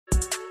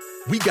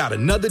We got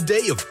another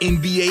day of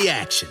NBA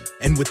action.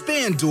 And with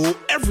FanDuel,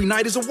 every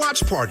night is a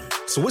watch party.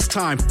 So it's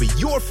time for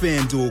your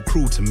FanDuel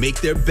crew to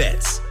make their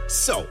bets.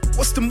 So,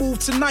 what's the move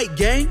tonight,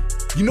 gang?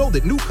 You know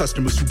that new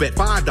customers who bet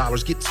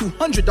 $5 get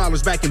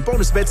 $200 back in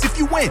bonus bets if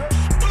you win.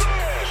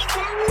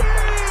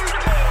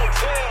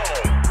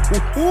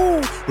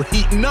 Woo-hoo, we're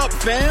heating up,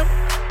 fam.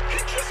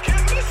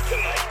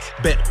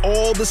 Bet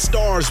all the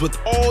stars with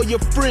all your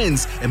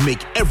friends and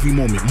make every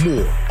moment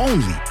more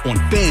only on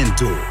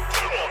FanDuel.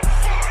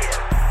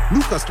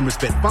 New customers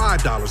bet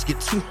 $5, get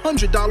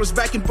 $200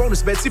 back in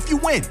bonus bets if you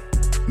win.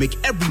 Make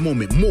every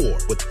moment more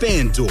with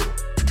FanDuel.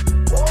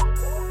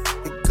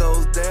 It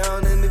goes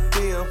down in the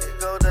DM.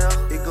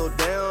 It go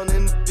down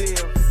in the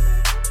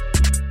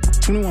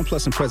DM. 21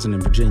 plus and present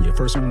in Virginia.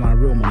 First online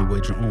real money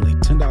wager only.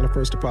 $10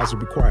 first deposit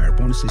required.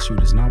 Bonus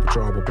issued is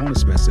non-withdrawable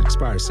bonus bets that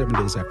expires 7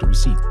 days after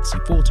receipt. See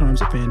full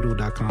terms at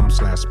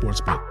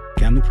FanDuel.com/sportsbook.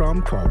 Gambling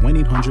problem? Call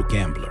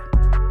 1-800-GAMBLER.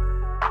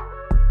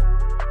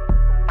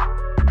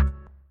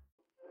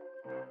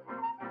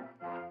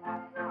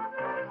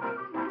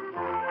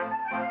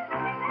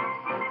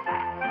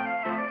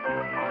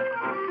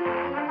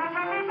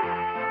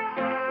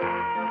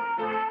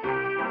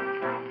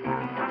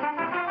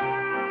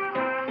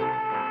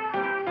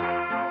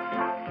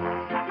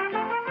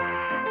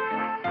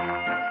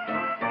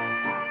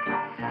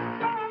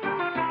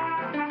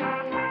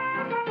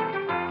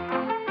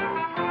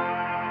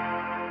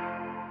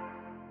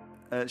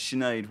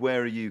 Sinead,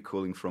 where are you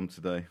calling from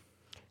today?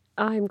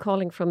 I'm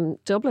calling from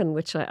Dublin,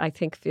 which I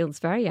think feels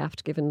very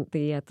apt given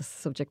the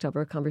subject of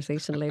our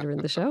conversation later in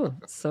the show.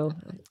 So,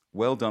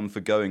 well done for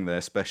going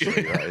there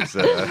specially. That is,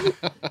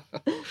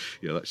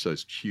 yeah, that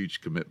shows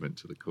huge commitment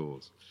to the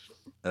cause.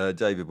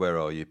 David, where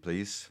are you,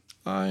 please?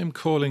 I'm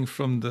calling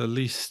from the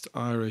least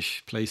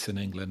Irish place in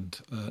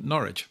England,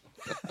 Norwich.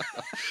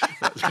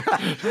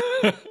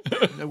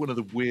 You know, one of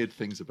the weird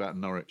things about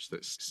Norwich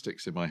that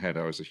sticks in my head,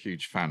 I was a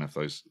huge fan of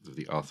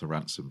the Arthur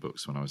Ransom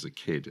books when I was a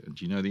kid. And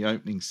you know, the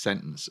opening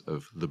sentence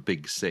of The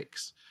Big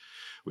Six,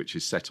 which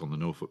is set on the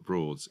Norfolk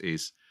Broads,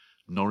 is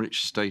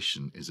Norwich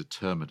Station is a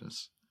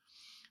terminus.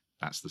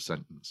 That's the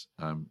sentence.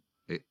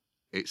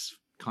 It's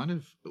kind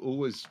of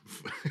always...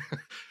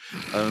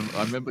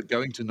 I remember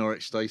going to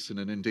Norwich Station,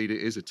 and indeed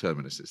it is a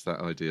terminus. It's that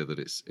idea that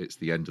it's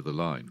the end of the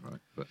line, right?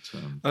 But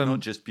not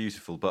just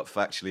beautiful, but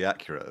factually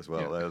accurate as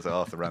well. Yeah. There's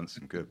Arthur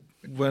Ransom. Good.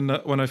 When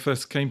I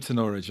first came to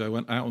Norwich, I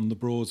went out on the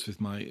Broads with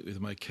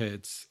my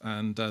kids,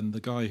 and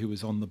the guy who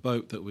was on the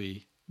boat that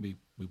we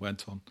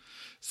went on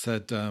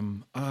said,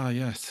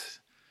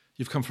 yes,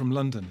 you've come from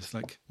London. It's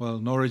like, well,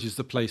 Norwich is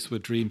the place where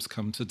dreams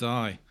come to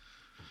die.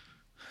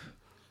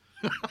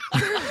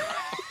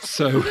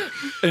 So,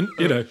 and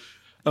you know,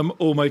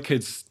 all my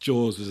kids'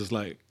 jaws was just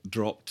like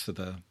dropped to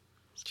the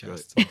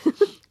chest. Right.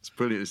 It's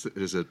brilliant.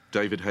 There's a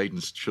David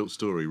Hayden's short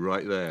story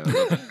right there.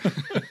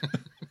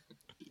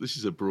 This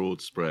is a broad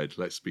spread,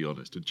 let's be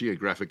honest, a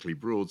geographically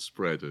broad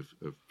spread of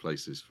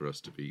places for us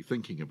to be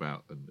thinking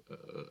about an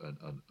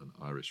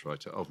Irish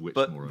writer, of which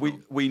but more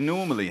we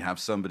normally have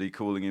somebody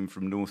calling in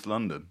from North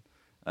London.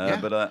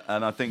 But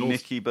I think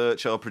Nikki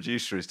Birch, our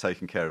producer, is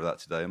taking care of that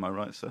today. Am I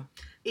right, sir?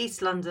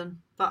 East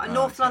London, but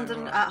North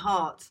London right. At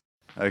heart.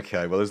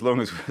 Okay, well, as long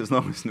as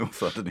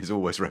North London is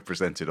always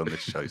represented on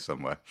this show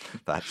somewhere,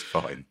 that's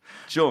fine.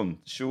 John,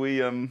 shall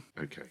we...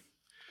 Okay.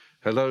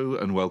 Hello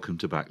and welcome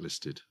to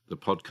Backlisted, the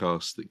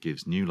podcast that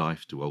gives new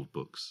life to old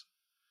books.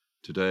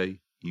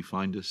 Today, you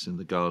find us in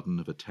the garden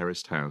of a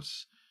terraced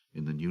house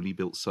in the newly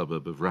built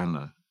suburb of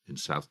Ranelagh in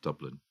South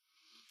Dublin.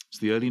 It's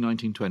the early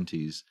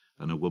 1920s,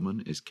 and a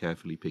woman is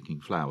carefully picking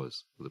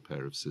flowers with a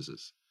pair of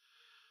scissors.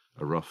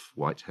 A rough,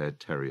 white-haired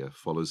terrier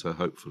follows her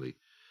hopefully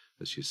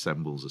as she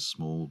assembles a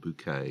small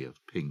bouquet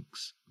of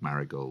pinks,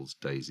 marigolds,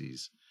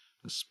 daisies,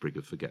 a sprig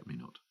of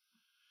forget-me-not.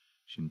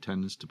 She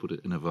intends to put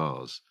it in a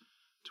vase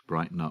to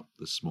brighten up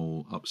the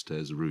small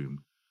upstairs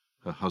room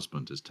her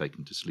husband has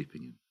taken to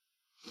sleeping in.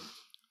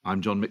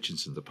 I'm John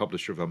Mitchinson, the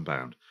publisher of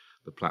Unbound,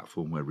 the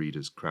platform where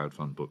readers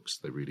crowdfund books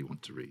they really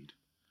want to read.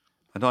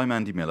 And I'm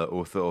Andy Miller,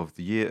 author of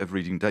The Year of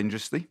Reading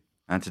Dangerously.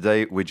 And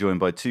today we're joined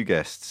by two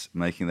guests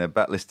making their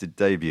backlisted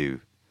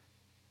debut.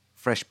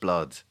 Fresh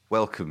blood.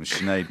 Welcome,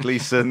 Sinead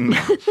Gleeson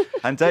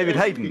and David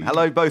Hayden.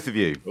 Hello, both of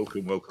you.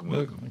 Welcome.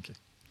 Thank you.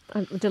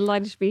 I'm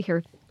delighted to be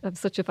here. I'm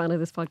such a fan of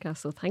this podcast,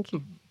 so thank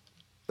you.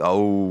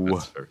 Oh,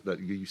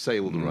 you say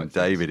all the right things.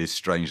 David is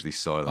strangely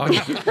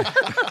silent.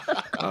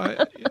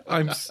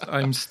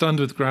 I'm stunned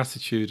with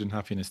gratitude and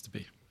happiness to be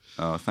here.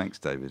 Oh, thanks,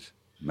 David.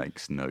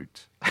 Makes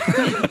note.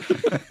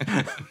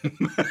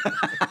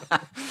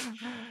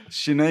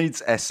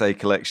 Sinead's essay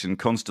collection,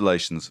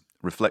 Constellations,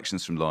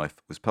 Reflections from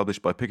Life, was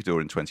published by Picador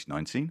in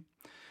 2019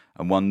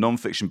 and won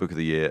Non-Fiction Book of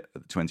the Year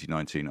at the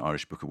 2019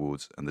 Irish Book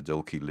Awards and the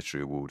Dalkey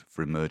Literary Award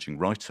for Emerging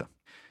Writer.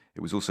 It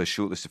was also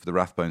shortlisted for the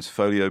Rathbones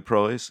Folio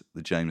Prize,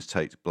 the James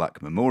Tate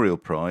Black Memorial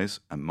Prize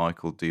and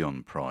Michael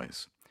Dion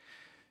Prize.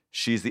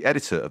 She is the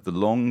editor of The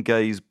Long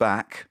Gaze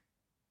Back,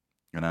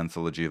 an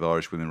anthology of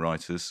Irish women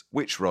writers.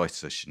 Which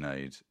writer,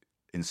 Sinead,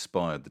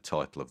 inspired the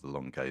title of The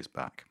Long Gaze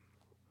Back?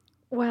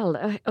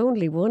 Well,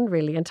 only one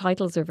really, and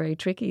titles are very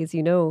tricky, as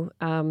you know.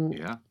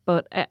 Yeah.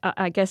 But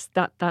I guess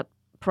that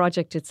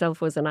project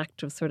itself was an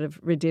act of sort of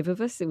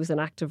redivivus. It was an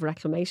act of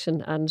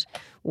reclamation, and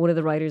one of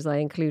the writers I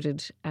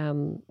included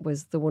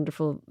was the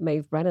wonderful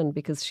Maeve Brennan,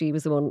 because she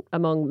was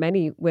among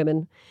many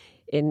women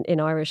in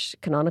Irish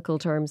canonical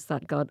terms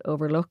that got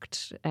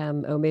overlooked,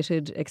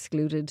 omitted,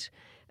 excluded,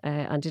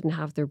 and didn't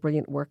have their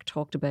brilliant work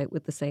talked about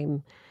with the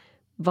same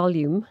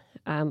volume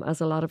as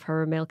a lot of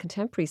her male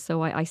contemporaries.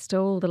 So I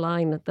stole the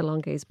line at the long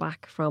gaze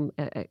back from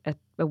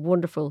a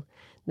wonderful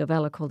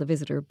novella called The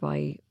Visitor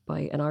by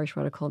an Irish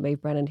writer called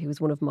Maeve Brennan, who was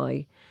one of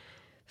my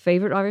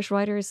favourite Irish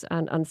writers,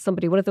 and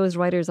one of those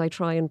writers I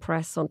try and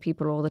press on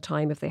people all the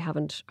time if they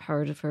haven't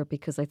heard of her,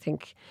 because I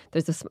think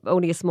there's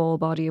only a small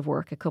body of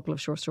work, a couple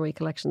of short story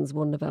collections,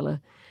 one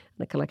novella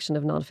and a collection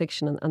of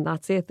non-fiction, and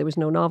that's it. There was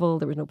no novel,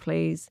 there was no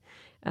plays.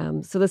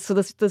 So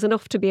there's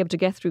enough to be able to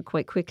get through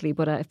quite quickly,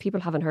 but if people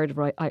haven't heard of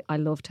her, I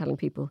love telling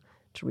people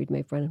to read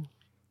Maeve Brennan.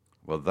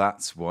 Well,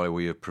 that's why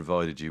we have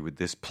provided you with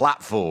this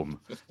platform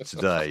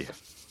today.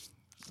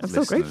 I'm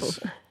so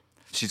grateful.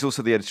 She's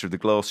also the editor of The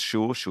Glass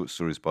Shore, short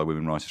stories by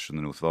women writers from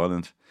the North of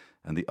Ireland,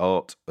 and The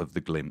Art of the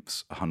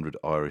Glimpse, 100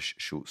 Irish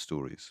short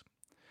stories.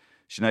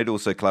 Sinead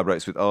also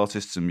collaborates with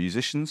artists and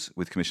musicians,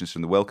 with commissions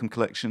from the Wellcome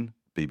Collection,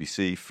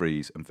 BBC,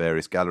 Frieze and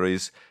various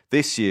galleries.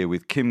 This year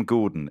with Kim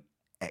Gordon,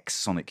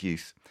 ex-Sonic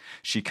Youth.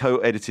 She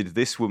co-edited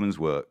this woman's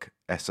work,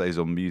 Essays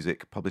on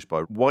Music, published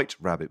by White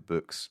Rabbit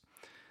Books,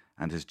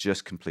 and has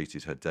just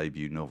completed her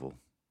debut novel.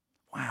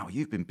 Wow,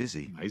 you've been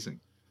busy. Amazing.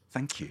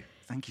 Thank you.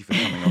 Thank you for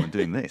coming on and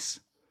doing this.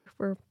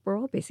 We're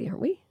all busy, aren't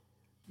we?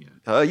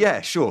 Yeah,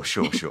 sure.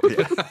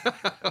 Yeah.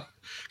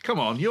 Come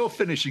on, you're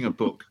finishing a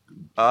book.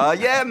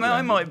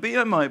 I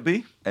might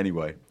be.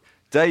 Anyway,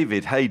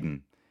 David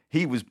Hayden,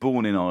 he was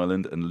born in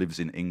Ireland and lives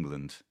in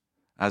England.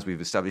 As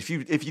we've established,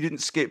 if you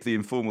didn't skip the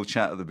informal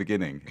chat at the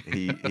beginning,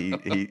 he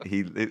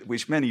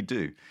which many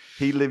do,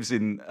 he lives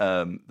in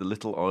the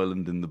little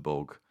island in the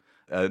bog,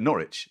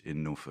 Norwich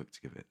in Norfolk,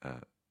 to give it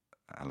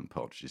Alan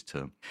Partridge's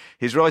term.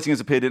 His writing has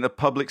appeared in A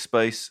Public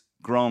Space,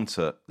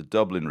 Granta, The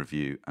Dublin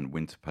Review and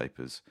Winter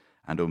Papers,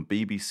 and on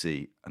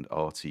BBC and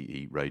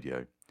RTE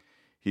Radio.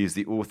 He is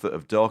the author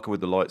of Darker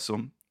with the Lights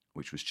On,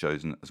 which was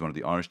chosen as one of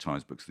the Irish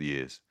Times Books of the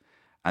Year.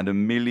 And a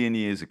million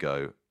years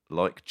ago,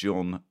 like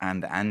John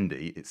and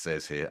Andy, it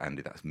says here,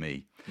 Andy, that's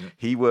me,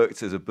 he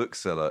worked as a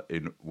bookseller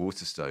in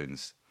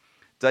Waterstones.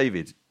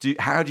 David,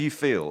 how do you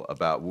feel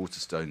about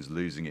Waterstones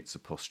losing its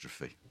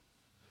apostrophe?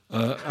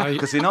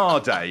 Because in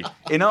our day,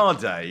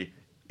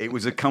 it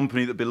was a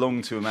company that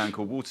belonged to a man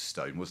called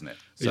Waterstone, wasn't it?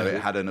 So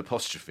it had an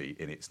apostrophe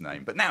in its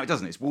name. But now it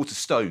doesn't. It's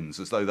Waterstones,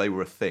 as though they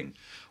were a thing.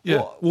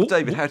 Yeah.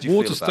 David, how do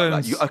you feel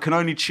about that? I can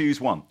only choose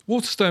one.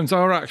 Waterstones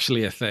are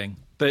actually a thing.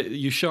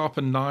 You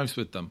sharpen knives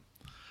with them.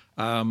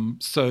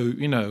 So,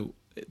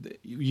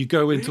 you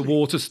go into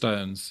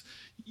Waterstones,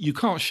 you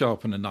can't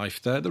sharpen a knife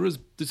there. There's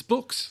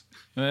books.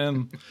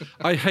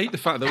 I hate the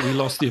fact that we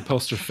lost the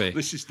apostrophe.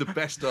 This is the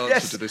best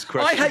answer to this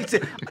question. I hate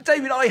it.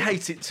 David, I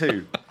hate it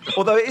too.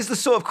 Although it is the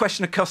sort of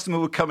question a customer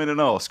would come in and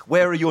ask,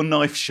 where are your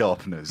knife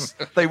sharpeners?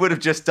 They would have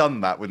just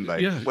done that, wouldn't they?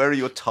 Yeah. Where are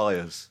your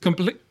tyres?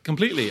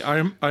 Completely.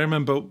 I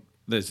remember,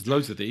 there's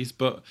loads of these,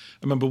 but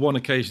I remember one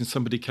occasion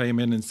somebody came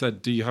in and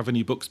said, do you have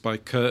any books by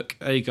Kirk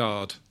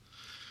Agard?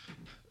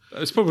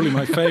 It's probably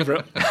my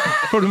favourite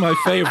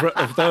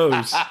of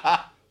those,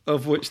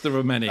 of which there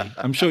are many.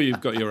 I'm sure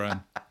you've got your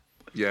own.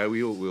 Yeah,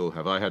 we all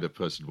have. I had a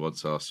person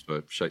once ask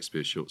for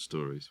Shakespeare short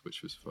stories,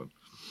 which was fun.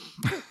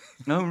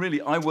 No,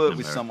 really. I worked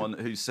with someone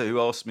who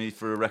asked me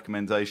for a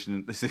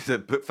recommendation. This is a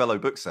fellow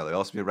bookseller.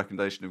 Asked me a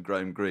recommendation of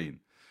Graham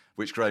Greene,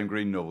 which Graham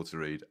Greene novel to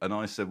read. And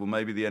I said, well,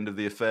 maybe The End of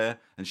the Affair.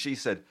 And she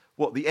said,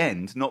 what, the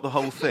end, not the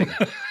whole thing?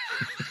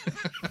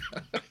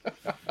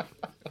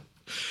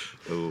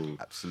 Oh.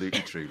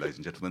 Absolutely true, ladies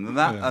and gentlemen.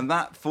 And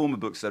that former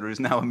bookseller is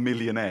now a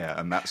millionaire,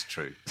 and that's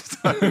true.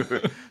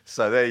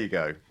 So there you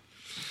go.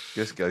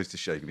 Just goes to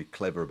show you can be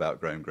clever about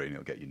Graham Greene,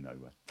 it'll get you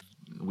nowhere.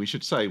 We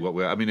should say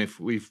if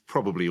we've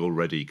probably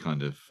already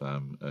kind of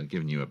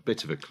given you a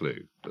bit of a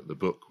clue that the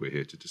book we're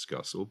here to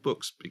discuss, or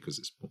books because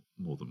it's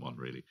more than one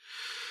really,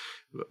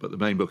 but the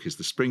main book is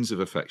The Springs of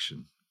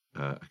Affection,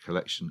 a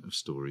collection of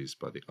stories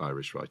by the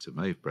Irish writer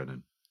Maeve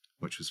Brennan,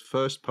 which was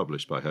first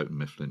published by Houghton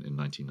Mifflin in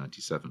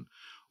 1997,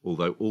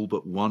 although all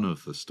but one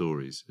of the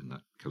stories in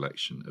that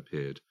collection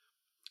appeared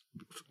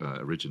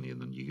originally in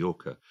the New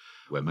Yorker,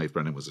 where Maeve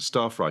Brennan was a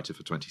staff writer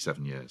for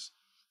 27 years.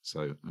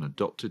 So an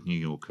adopted New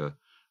Yorker,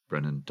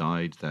 Brennan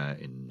died there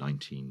in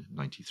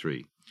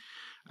 1993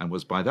 and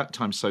was by that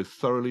time so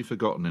thoroughly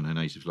forgotten in her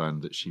native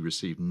land that she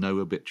received no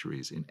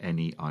obituaries in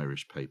any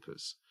Irish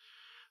papers.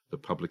 The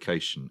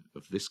publication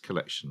of this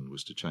collection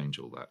was to change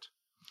all that.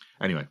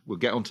 Anyway, we'll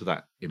get onto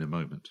that in a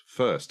moment.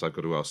 First, I've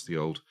got to ask the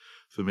old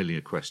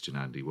familiar question,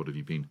 Andy. What have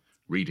you been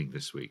reading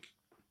this week?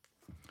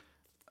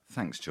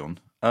 Thanks, John.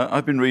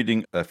 I've been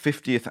reading a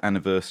 50th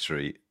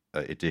anniversary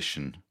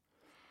edition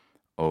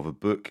of a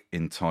book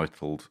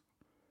entitled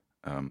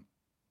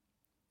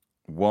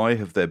Why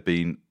Have There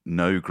Been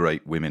No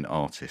Great Women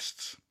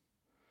Artists?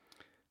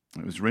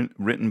 It was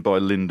written by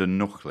Linda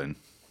Nochlin,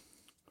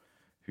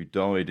 who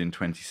died in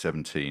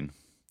 2017.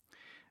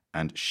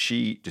 And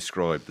she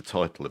described the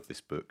title of this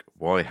book,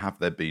 Why Have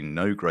There Been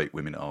No Great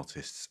Women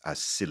Artists, as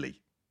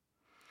silly.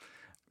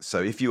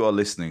 So if you are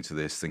listening to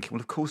this thinking, well,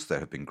 of course there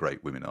have been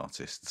great women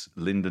artists,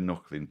 Linda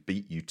Nochlin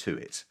beat you to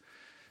it.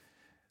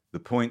 The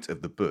point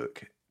of the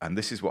book, and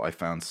this is what I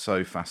found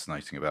so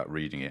fascinating about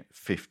reading it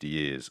 50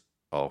 years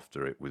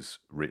after it was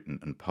written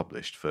and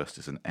published, first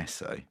as an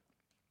essay,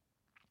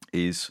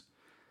 is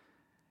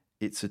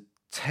it's a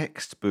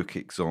textbook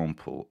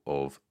example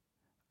of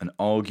an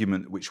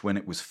argument which, when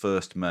it was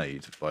first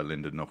made by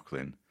Linda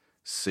Nochlin,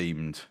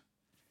 seemed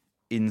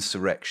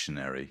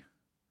insurrectionary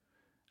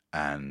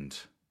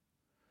and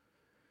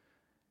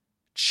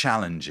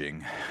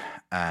challenging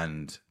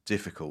and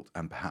difficult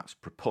and perhaps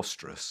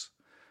preposterous.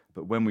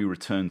 But when we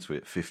return to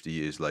it 50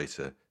 years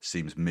later,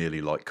 seems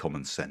merely like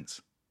common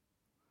sense.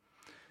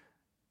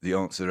 The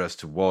answer as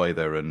to why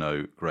there are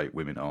no great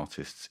women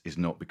artists is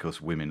not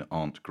because women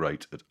aren't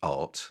great at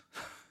art,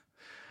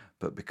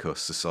 but because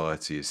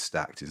society is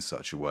stacked in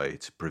such a way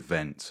to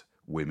prevent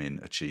women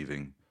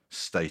achieving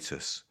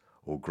status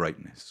or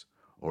greatness,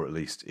 or at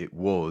least it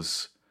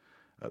was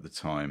at the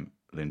time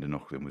Linda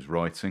Nochlin was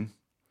writing,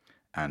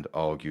 and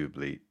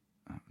arguably,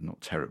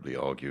 not terribly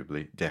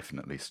arguably,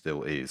 definitely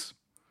still is.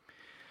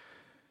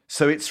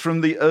 So it's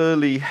from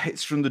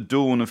the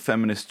dawn of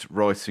feminist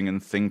writing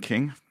and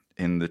thinking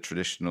in the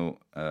traditional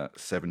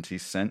 70s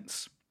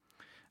sense.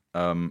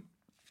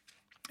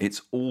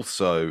 It's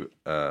also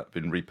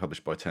been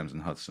republished by Thames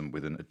and Hudson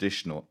with an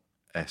additional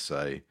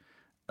essay,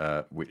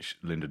 which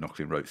Linda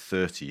Nochlin wrote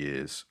 30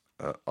 years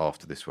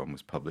after this one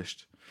was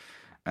published.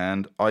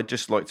 And I'd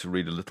just like to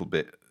read a little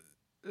bit.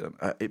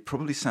 It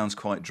probably sounds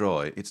quite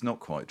dry. It's not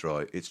quite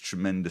dry. It's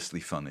tremendously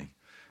funny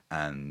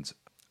and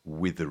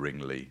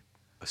witheringly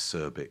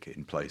acerbic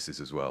in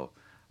places as well.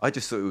 I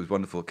just thought it was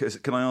wonderful.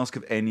 Can I ask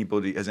if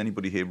has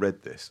anybody here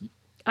read this?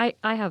 I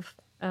have.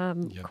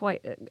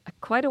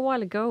 Quite a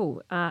while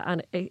ago,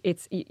 and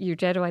you're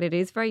dead right. It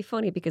is very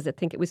funny because I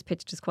think it was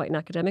pitched as quite an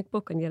academic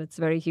book, and yet it's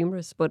very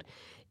humorous. But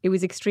it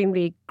was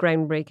extremely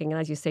groundbreaking,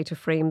 as you say, to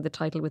frame the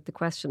title with the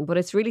question. But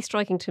it's really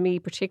striking to me,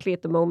 particularly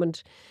at the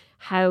moment,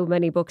 how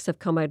many books have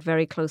come out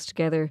very close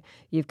together.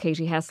 You have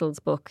Katie Hessel's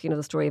book,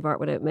 The Story of Art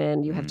Without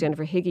Men. You have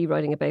Jennifer Higgy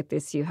writing about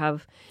this. You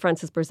have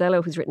Frances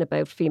Borzello, who's written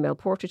about female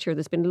portraiture.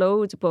 There's been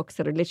loads of books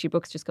that are literally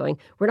books just going,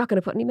 we're not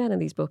going to put any men in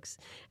these books.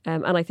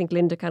 And I think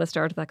Linda kind of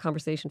started that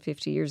conversation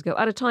 50 years ago,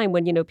 at a time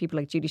when, people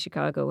like Judy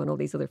Chicago and all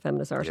these other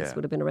feminist artists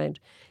would have been around.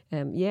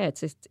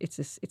 It's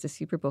a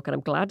super book, and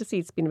I'm glad to see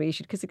it's been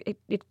reissued because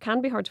it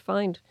can be hard to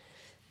find.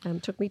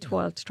 It took me a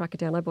while to track it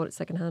down. I bought it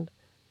secondhand.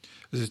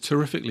 It was a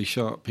terrifically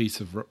sharp piece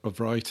of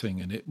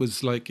writing, and it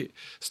was like it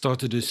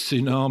started a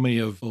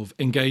tsunami of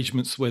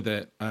engagements with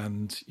it,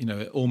 and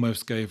it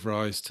almost gave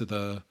rise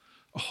to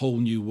a whole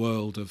new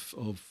world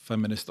of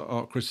feminist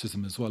art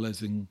criticism, as well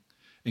as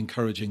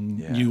encouraging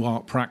new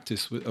art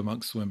practice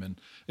amongst women.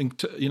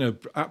 And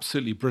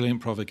absolutely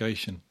brilliant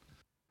provocation.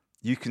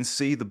 You can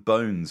see the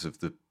bones of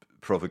the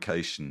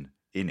provocation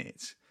in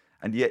it,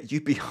 and yet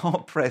you'd be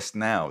hard pressed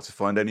now to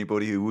find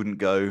anybody who wouldn't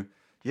go,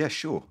 yeah,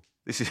 sure.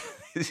 This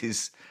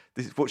is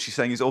what she's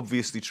saying is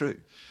obviously true.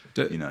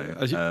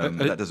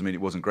 That doesn't mean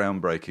it wasn't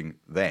groundbreaking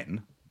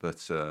then,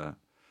 but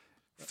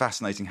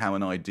fascinating how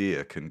an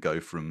idea can go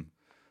from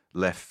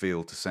left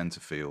field to centre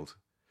field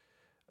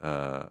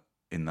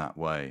in that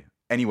way.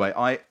 Anyway,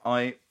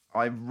 I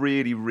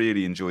really,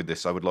 really enjoyed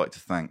this. I would like to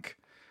thank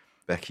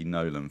Becky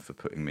Nolan for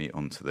putting me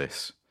onto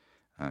this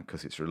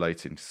because it's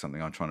relating to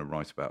something I'm trying to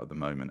write about at the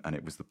moment, and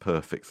it was the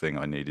perfect thing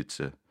I needed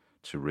to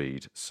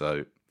read.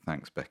 So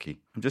thanks,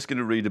 Becky. I'm just going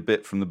to read a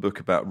bit from the book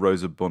about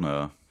Rosa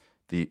Bonheur,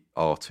 the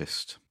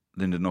artist.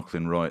 Linda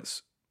Nochlin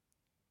writes,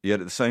 yet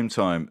at the same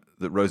time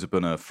that Rosa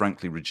Bonheur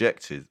frankly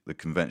rejected the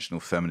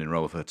conventional feminine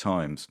role of her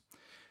times,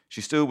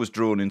 she still was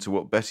drawn into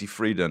what Betty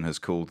Friedan has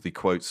called the,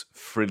 quotes,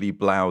 frilly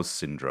blouse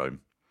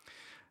syndrome,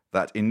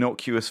 that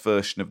innocuous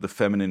version of the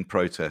feminine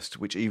protest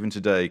which even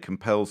today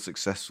compels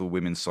successful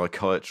women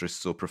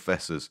psychiatrists or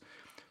professors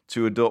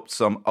to adopt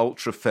some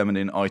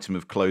ultra-feminine item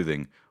of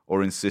clothing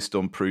or insist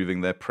on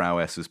proving their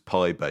prowess as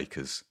pie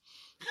bakers.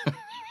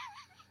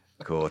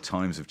 God,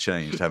 times have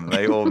changed, haven't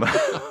they?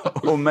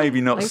 Or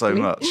maybe not so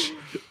much.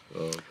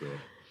 Oh, God.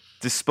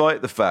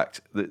 Despite the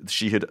fact that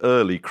she had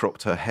early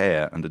cropped her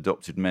hair and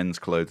adopted men's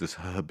clothes as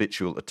her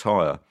habitual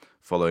attire,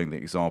 following the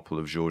example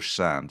of Georges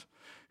Sand,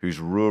 whose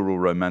rural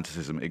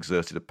romanticism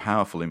exerted a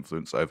powerful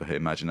influence over her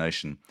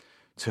imagination,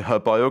 to her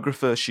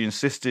biographer she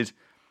insisted,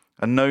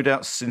 and no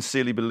doubt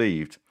sincerely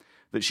believed,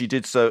 that she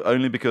did so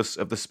only because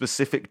of the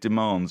specific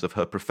demands of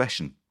her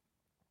profession,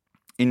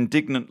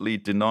 indignantly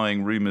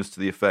denying rumours to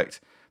the effect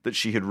that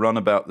she had run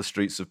about the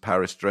streets of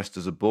Paris dressed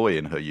as a boy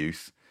in her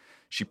youth.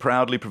 She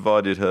proudly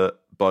provided her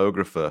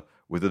biographer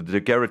with a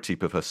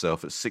daguerreotype of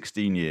herself at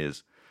 16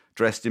 years,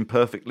 dressed in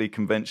perfectly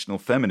conventional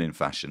feminine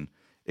fashion,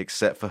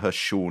 except for her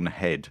shorn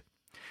head,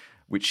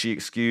 which she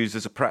excused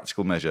as a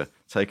practical measure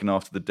taken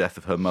after the death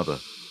of her mother.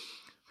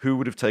 Who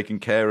would have taken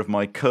care of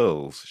my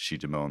curls, she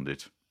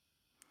demanded.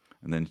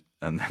 And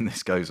then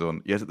this goes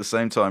on. Yet at the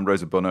same time,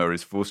 Rosa Bonheur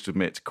is forced to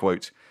admit,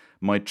 quote,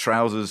 "My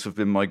trousers have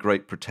been my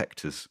great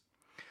protectors.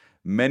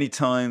 Many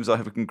times I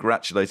have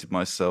congratulated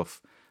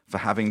myself for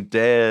having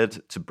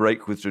dared to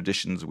break with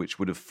traditions which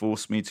would have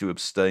forced me to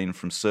abstain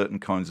from certain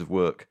kinds of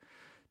work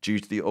due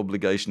to the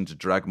obligation to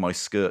drag my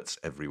skirts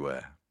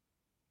everywhere."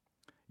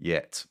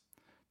 Yet,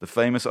 the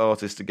famous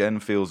artist again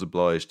feels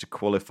obliged to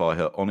qualify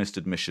her honest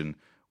admission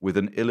with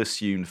an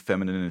ill-assumed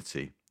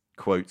femininity.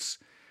 Quotes,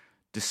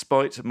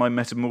 "Despite my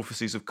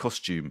metamorphoses of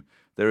costume,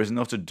 there is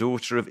not a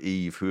daughter of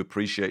Eve who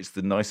appreciates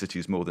the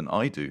niceties more than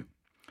I do.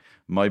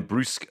 My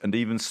brusque and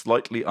even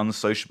slightly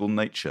unsociable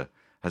nature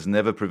has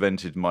never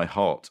prevented my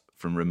heart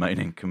from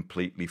remaining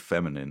completely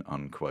feminine,"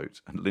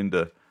 unquote. And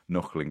Linda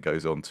Nochlin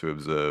goes on to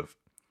observe,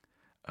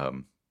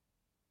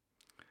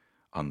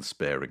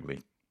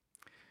 unsparingly,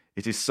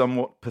 "It is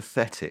somewhat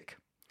pathetic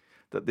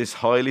that this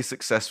highly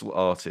successful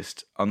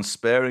artist,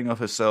 unsparing of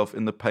herself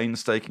in the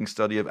painstaking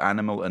study of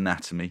animal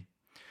anatomy,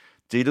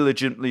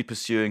 diligently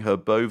pursuing her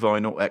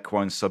bovine or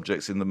equine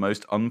subjects in the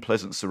most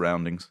unpleasant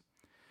surroundings,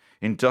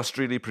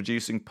 industrially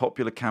producing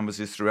popular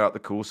canvases throughout the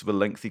course of a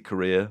lengthy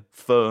career,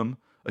 firm,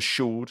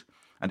 assured,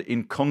 and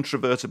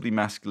incontrovertibly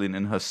masculine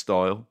in her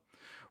style,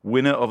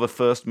 winner of a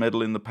first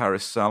medal in the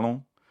Paris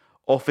Salon,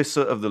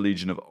 officer of the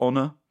Legion of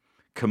Honour,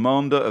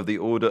 commander of the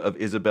Order of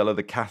Isabella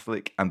the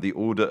Catholic and the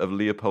Order of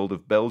Leopold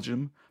of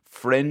Belgium,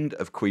 friend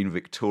of Queen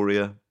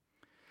Victoria,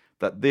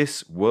 that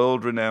this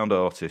world-renowned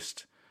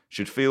artist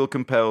should feel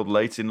compelled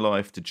late in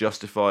life to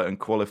justify and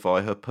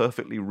qualify her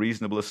perfectly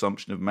reasonable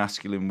assumption of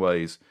masculine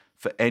ways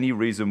for any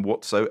reason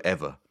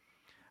whatsoever,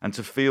 and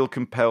to feel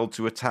compelled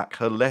to attack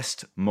her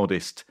less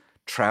modest,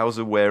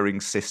 trouser-wearing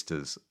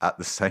sisters at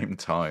the same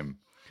time,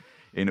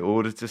 in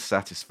order to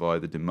satisfy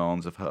the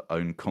demands of her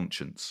own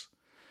conscience.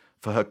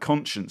 For her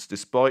conscience,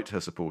 despite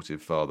her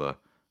supportive father,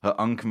 her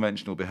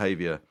unconventional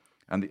behaviour,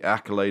 and the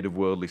accolade of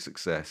worldly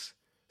success,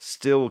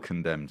 still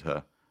condemned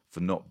her for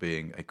not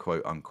being a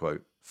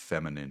quote-unquote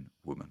feminine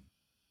woman."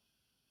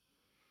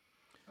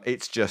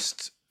 It's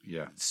just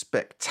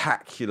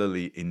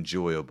spectacularly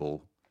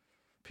enjoyable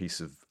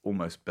piece of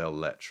almost belles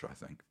lettres, I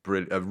think.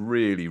 A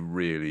really,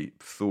 really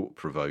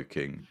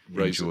thought-provoking,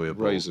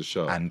 enjoyable, razor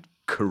sharp, and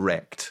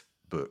correct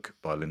book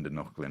by Linda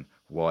Nochlin.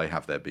 Why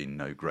Have There Been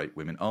No Great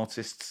Women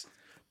Artists?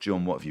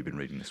 John, what have you been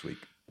reading this week?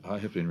 I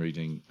have been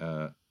reading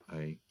a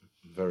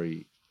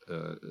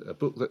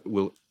book that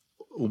will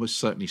almost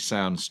certainly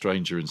sound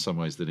stranger in some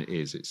ways than it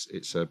is.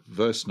 It's a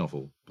verse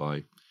novel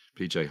by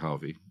P.J.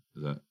 Harvey,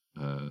 the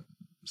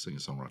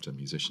singer-songwriter,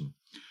 musician,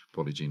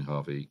 Polly Jean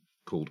Harvey,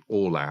 called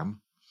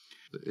Orlam.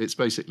 It's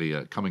basically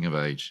a coming of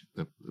age.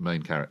 The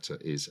main character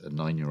is a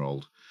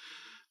 9-year-old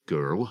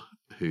girl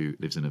who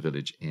lives in a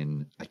village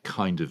in a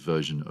kind of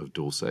version of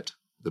Dorset.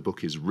 The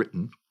book is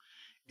written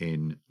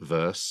in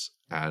verse,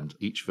 and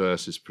each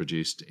verse is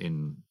produced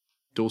in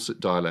Dorset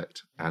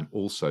dialect, and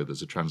also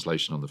there's a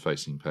translation on the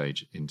facing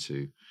page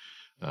into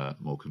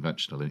more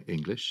conventional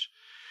English.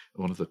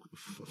 One of the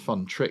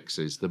fun tricks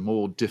is the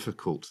more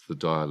difficult the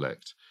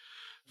dialect,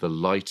 the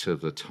lighter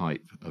the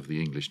type of the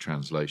English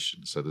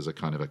translation. So there's a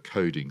kind of a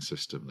coding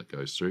system that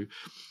goes through.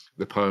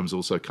 The poems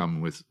also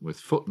come with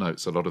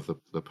footnotes. A lot of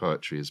the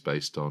poetry is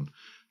based on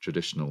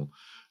traditional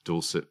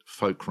Dorset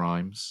folk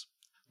rhymes.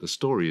 The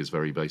story is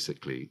very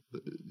basically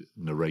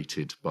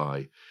narrated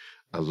by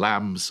a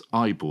lamb's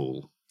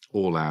eyeball.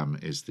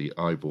 Orlam is the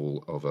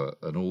eyeball of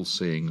an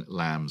all-seeing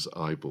lamb's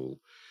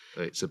eyeball.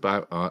 It's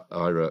about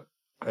Ira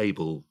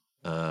Abel,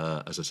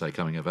 as I say,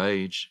 coming of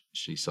age.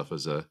 She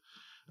suffers an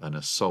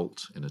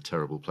assault in a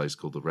terrible place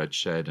called the Red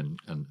Shed,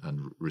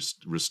 and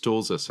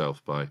restores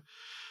herself by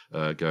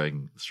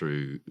going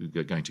to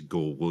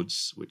Gore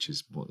Woods, which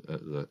is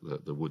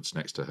the woods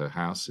next to her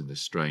house in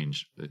this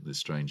strange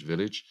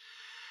village.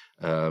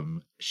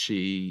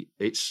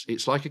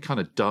 It's like a kind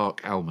of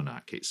dark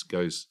almanac. It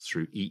goes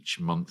through each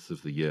month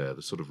of the year,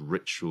 the sort of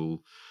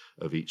ritual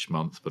of each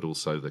month, but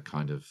also the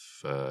kind of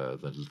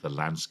the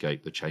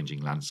landscape, the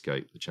changing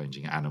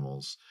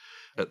animals.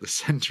 At the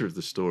center of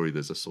the story,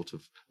 there's a sort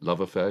of love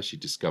affair. She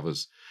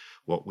discovers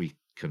what we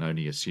can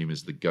only assume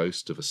is the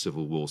ghost of a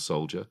Civil War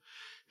soldier,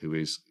 who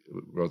is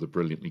rather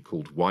brilliantly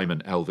called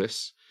Wyman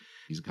Elvis.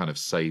 He's a kind of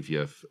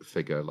savior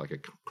figure, like a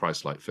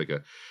Christ-like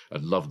figure,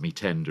 and Love Me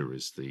Tender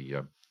is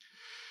the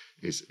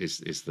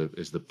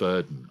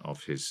burden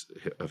of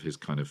his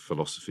kind of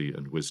philosophy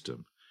and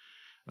wisdom.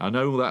 I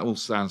know that all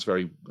sounds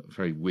very,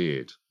 very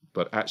weird,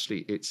 but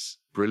actually it's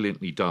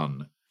brilliantly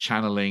done.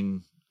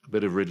 Channeling a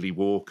bit of Ridley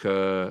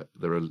Walker.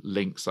 There are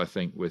links, I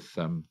think, with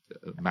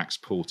Max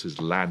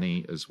Porter's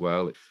Lanny as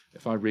well.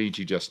 If I read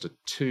you just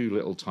two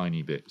little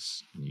tiny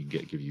bits, and you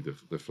give you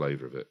the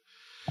flavour of it.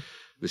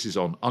 This is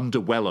on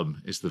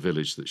Underwellham, is the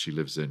village that she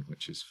lives in,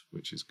 which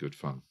is good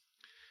fun.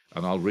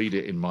 And I'll read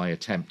it in my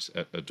attempt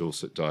at a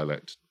Dorset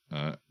dialect.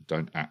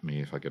 Don't at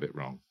me if I get it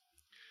wrong.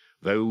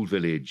 The old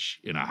village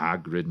in a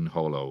hag-ridden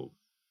hollow,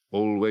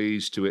 all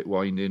ways to it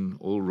winding,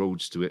 all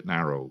roads to it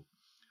narrow.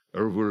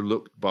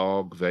 Overlooked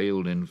bog,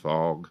 veiled in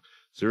fog,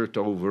 third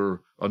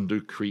over, under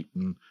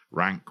creeping,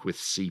 rank with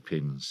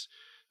sea-pins.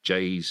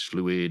 J's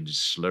fluids,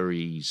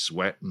 slurry,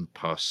 sweat and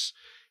pus,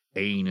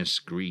 anus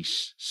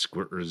grease,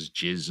 squirters,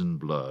 jizz and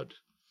blood.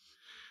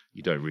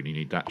 You don't really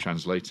need that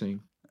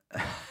translating.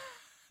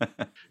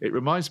 It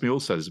reminds me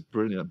also, there's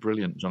a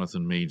brilliant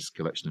Jonathan Mead's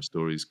collection of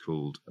stories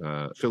called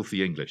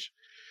Filthy English.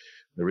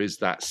 There is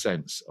that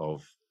sense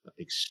of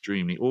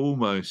extremely,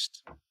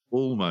 almost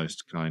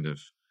kind of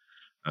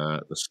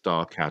the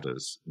Star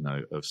Cadders,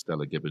 of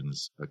Stella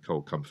Gibbons'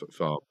 Cold Comfort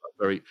Farm.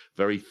 Very,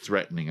 very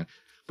threatening.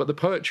 But the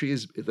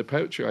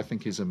poetry, I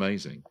think, is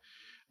amazing.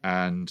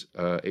 And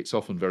it's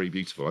often very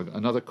beautiful.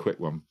 Another quick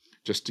one,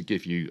 just to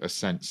give you a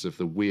sense of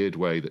the weird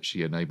way that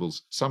she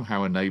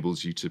somehow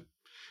enables you to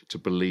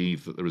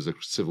believe that there is a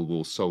Civil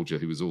War soldier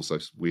who is also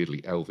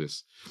weirdly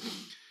Elvis.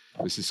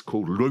 This is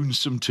called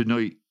Lonesome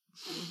Tonight.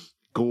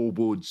 Go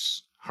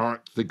woods,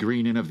 hark the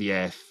greening of the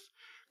earth,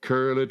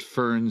 curled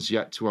ferns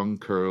yet to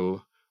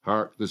uncurl,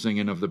 hark the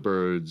singing of the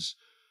birds,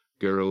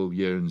 girl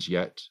yearns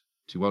yet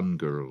to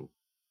ungirl.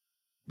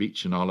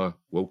 Beech and olla,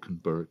 woken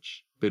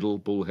birch, biddle,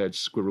 bullhead,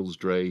 squirrel's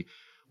dray,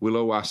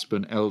 willow,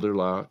 aspen, elder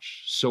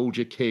larch,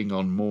 soldier king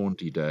on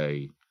Maundy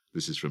Day.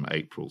 This is from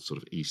April,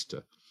 sort of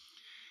Easter.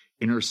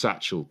 Inner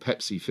satchel,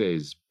 Pepsi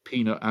fizz,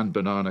 peanut and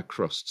banana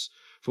crusts,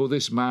 for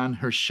this man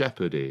her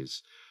shepherd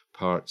is,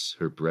 parts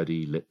her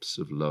bready lips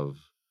of love.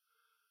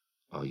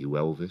 Are you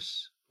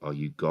Elvis? Are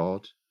you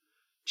God?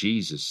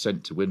 Jesus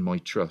sent to win my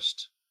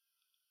trust.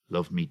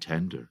 Love me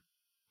tender,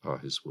 are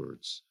his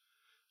words.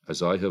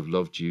 As I have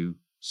loved you,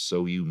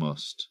 so you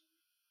must.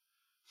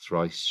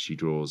 Thrice she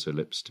draws her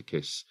lips to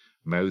kiss,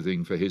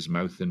 mouthing for his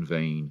mouth in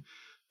vain.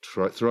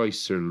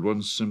 Thrice her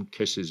lonesome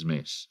kisses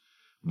miss.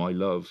 My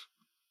love,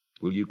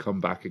 will you come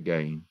back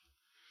again?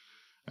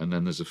 And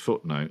then there's a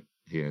footnote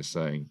here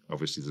saying,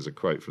 obviously there's a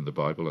quote from the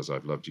Bible, as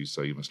I've loved you,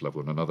 so you must love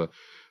one another.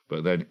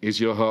 But then, is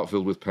your heart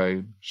filled with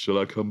pain? Shall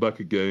I come back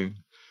again?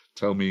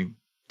 Tell me,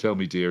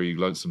 dear, are you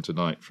lonesome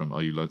tonight? From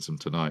Are You Lonesome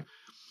Tonight?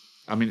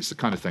 I mean, it's the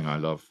kind of thing I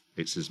love.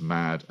 It's as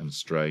mad and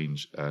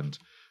strange and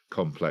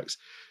complex.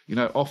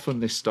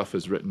 Often this stuff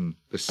is written,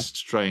 this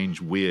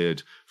strange,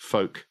 weird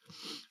folk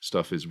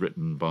stuff is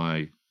written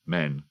by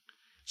men.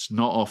 It's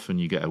not often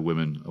you get a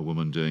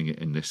woman doing it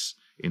in this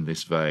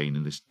vein,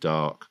 in this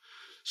dark,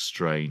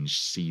 strange,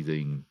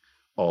 seething,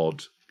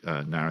 odd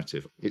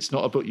narrative. It's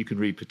not a book you can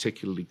read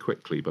particularly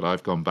quickly, but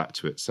I've gone back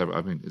to it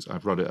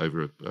I've read it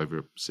over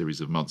a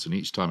series of months, and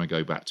each time I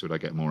go back to it, I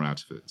get more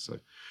out of it. So,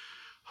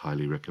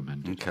 highly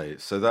recommended. Okay,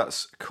 so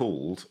that's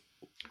called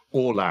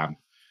Or Lamb.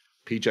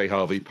 PJ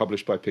Harvey,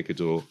 published by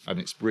Picador, and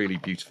it's really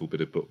beautiful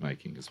bit of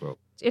bookmaking as well.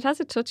 It has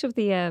a touch of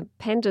the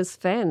Penda's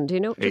Fen. Do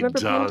you remember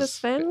Penda's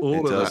Fen?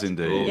 It does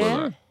indeed.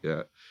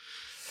 Yeah.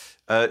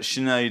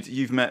 Sinead,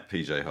 you've met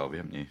PJ Harvey,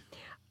 haven't you?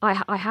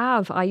 I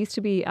have. I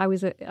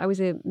was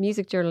a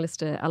music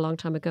journalist a long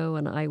time ago,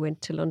 and I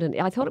went to London.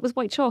 I thought it was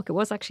white chalk. It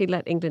was actually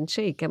Let England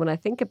Shake. And when I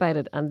think about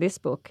it and this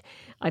book,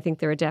 I think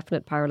there are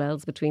definite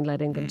parallels between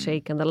Let England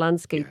Shake and the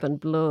landscape and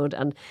blood.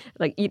 And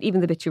like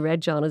even the bit you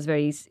read, John, is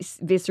very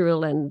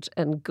visceral and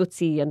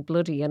gutsy and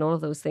bloody and all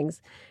of those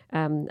things.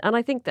 And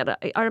I think that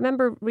I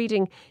remember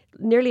reading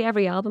nearly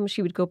every album.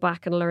 She would go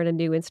back and learn a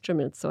new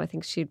instrument. So I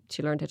think she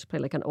learned how to play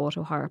like an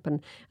auto harp.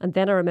 And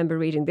then I remember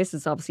reading, this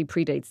is obviously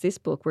predates this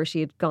book, where she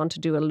had gone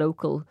to do a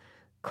local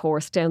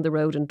course down the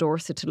road in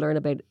Dorset to learn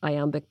about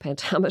iambic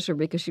pentameter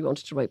because she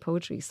wanted to write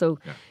poetry. So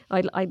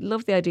I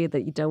love the idea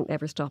that you don't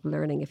ever stop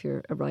learning if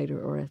you're a writer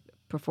or a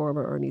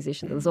performer or a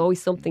musician. There's always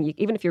something,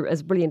 even if you're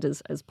as brilliant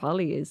as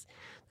Polly is,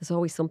 there's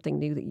always something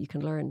new that you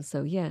can learn.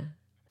 So yeah.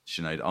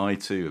 Sinead, I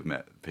too have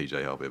met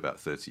PJ Harvey about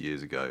 30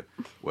 years ago,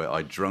 where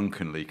I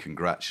drunkenly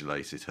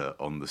congratulated her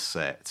on the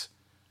set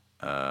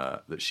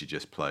that she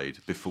just played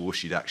before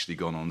she'd actually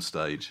gone on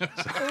stage.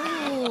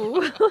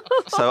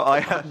 So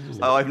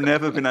I've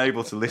never been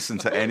able to listen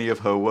to any of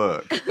her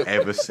work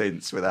ever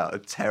since without a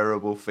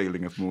terrible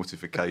feeling of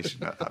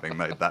mortification at having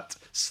made that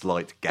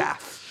slight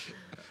gaffe.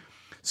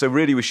 So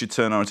really we should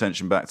turn our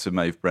attention back to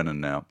Maeve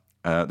Brennan now.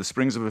 The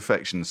Springs of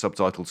Affection,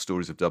 subtitled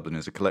Stories of Dublin,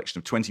 is a collection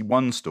of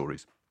 21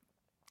 stories,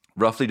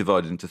 roughly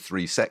divided into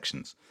 3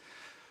 sections.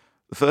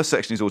 The first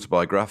section is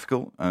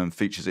autobiographical and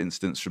features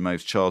incidents from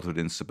Maeve's childhood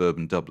in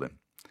suburban Dublin.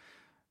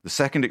 The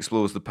second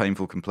explores the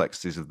painful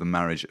complexities of the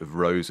marriage of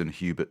Rose and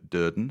Hubert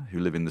Durden, who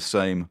live in the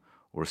same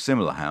or a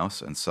similar house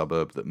and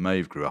suburb that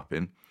Maeve grew up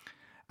in,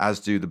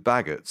 as do the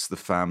Baggots, the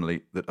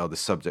family that are the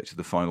subject of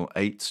the final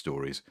 8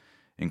 stories,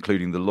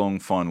 including the long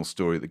final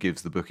story that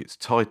gives the book its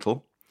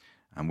title,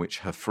 and which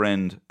her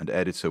friend and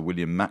editor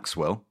William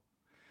Maxwell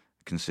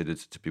considered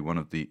to be one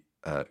of the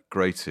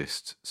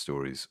greatest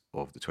stories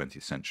of the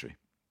 20th century.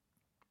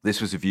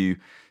 This was a view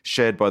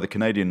shared by the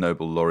Canadian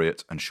Nobel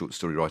laureate and short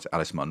story writer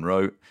Alice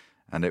Munro,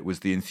 and it was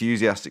the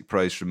enthusiastic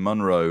praise from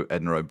Munro,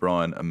 Edna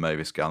O'Brien and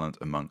Mavis Gallant,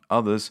 among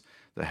others,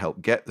 that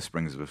helped get The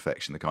Springs of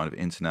Affection the kind of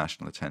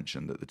international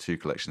attention that the 2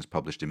 collections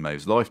published in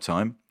Maeve's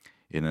lifetime,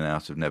 In and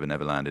Out of Never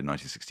Never Land in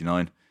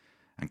 1969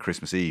 and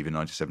Christmas Eve in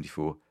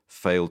 1974,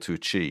 failed to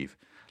achieve.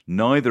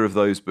 Neither of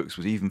those books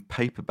was even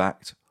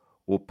paperbacked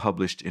or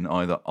published in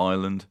either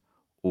Ireland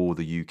or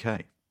the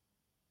UK.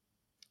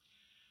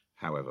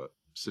 However,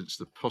 Since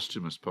the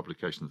posthumous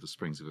publication of The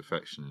Springs of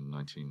Affection in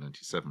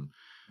 1997,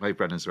 Maeve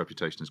Brennan's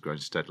reputation has grown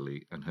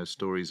steadily, and her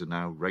stories are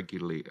now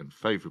regularly and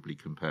favourably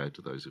compared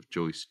to those of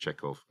Joyce,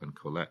 Chekhov and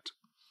Colette.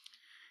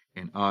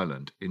 In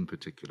Ireland, in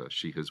particular,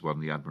 she has won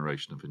the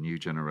admiration of a new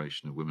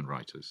generation of women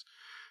writers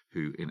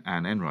who, in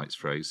Anne Enright's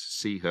phrase,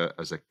 see her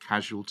as a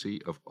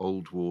casualty of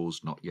old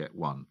wars not yet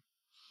won.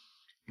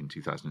 In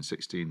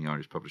 2016, the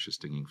Irish publisher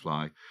Stinging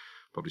Fly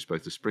published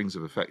both The Springs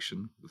of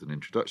Affection, with an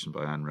introduction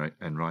by Anne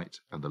Enright,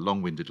 and The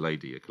Long-Winded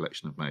Lady, a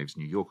collection of Maeve's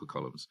New Yorker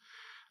columns.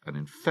 And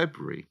in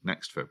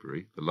next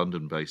February, the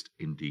London-based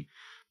indie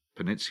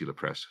Peninsula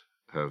Press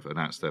have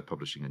announced they're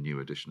publishing a new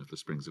edition of The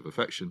Springs of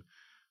Affection,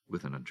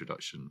 with an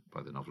introduction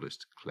by the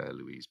novelist Claire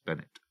Louise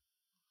Bennett.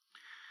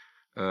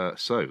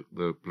 So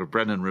the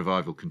Brennan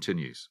revival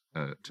continues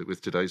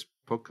with today's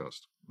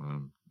podcast,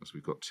 as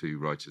we've got two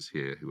writers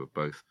here who are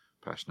both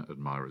passionate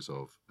admirers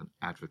of and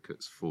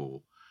advocates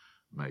for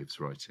Maeve's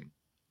writing.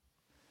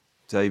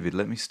 David,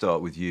 let me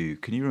start with you.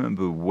 Can you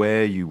remember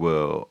where you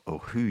were or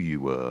who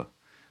you were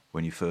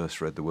when you first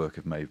read the work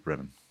of Maeve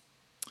Brennan?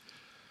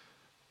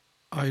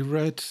 I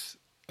read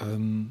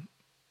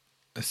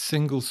a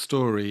single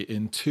story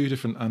in two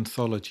different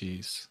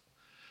anthologies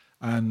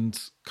and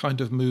kind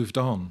of moved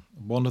on.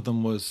 One of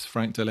them was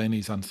Frank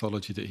Delaney's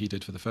anthology that he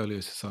did for the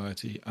Folio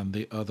Society, and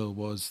the other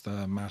was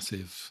the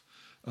massive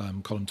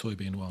Colm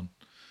Toynbee one.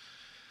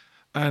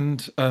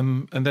 And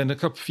then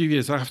a few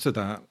years after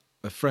that,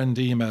 a friend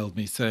emailed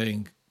me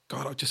saying,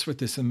 God, I just read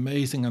this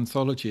amazing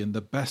anthology, and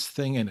the best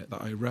thing in it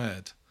that I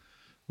read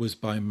was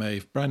by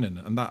Maeve Brennan,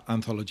 and that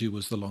anthology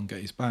was The Long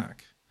Gaze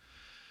Back.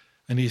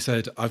 And he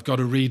said, I've got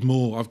to read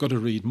more.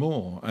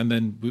 And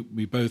then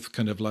we both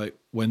kind of like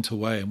went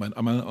away and went,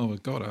 oh my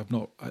God, I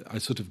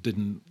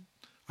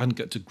hadn't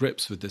got to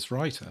grips with this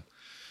writer.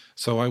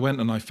 So I went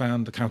and I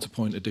found the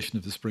counterpoint edition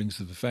of The Springs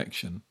of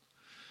Affection,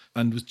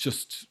 and was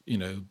just,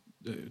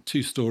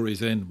 2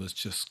 stories in, was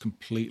just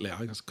completely,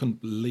 I just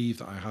couldn't believe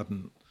that I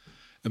hadn't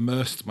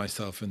immersed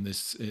myself in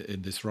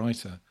this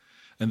writer,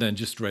 and then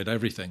just read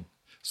everything.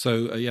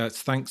 So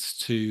it's thanks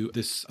to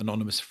this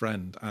anonymous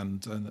friend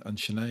and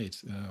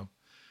Sinead,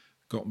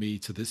 got me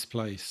to this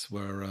place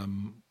where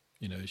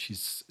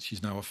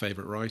she's now a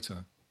favourite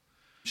writer.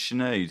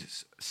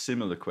 Sinead,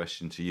 similar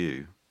question to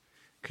you.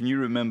 Can you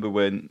remember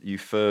when you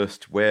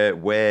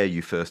where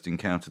you first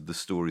encountered the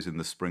stories in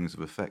The Springs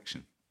of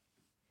Affection?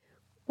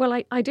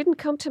 Well, I didn't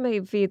come to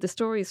Maeve via the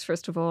stories,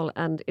 first of all.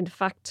 And in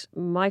fact,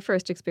 my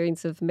first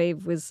experience of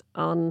Maeve was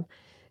on...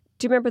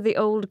 Do you remember the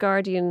old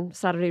Guardian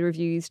Saturday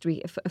Review used to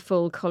be a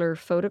full colour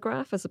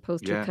photograph as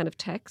opposed to kind of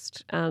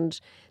text?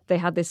 And they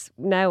had this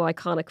now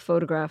iconic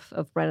photograph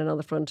of Brennan on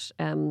the front,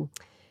 taken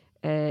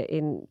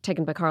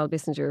by Carl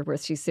Bissinger, where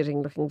she's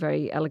sitting looking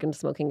very elegant,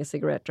 smoking a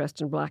cigarette,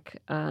 dressed in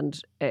black.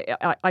 And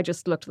I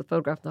just looked at the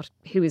photograph and thought,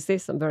 who is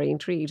this? I'm very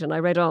intrigued. And I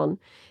read on,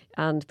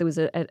 and there was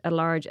a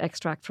large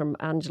extract from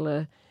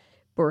Angela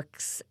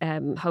Burke's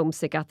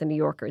Homesick at the New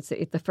Yorker. It's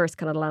the first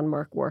kind of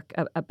landmark work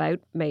about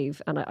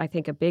Maeve, and I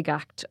think a big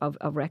act of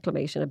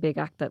reclamation, a big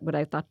act that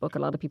without that book a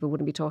lot of people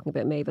wouldn't be talking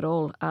about Maeve at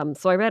all.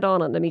 So I read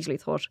on and immediately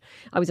thought,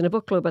 I was in a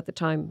book club at the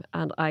time,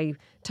 and I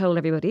told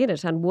everybody in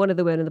it, and one of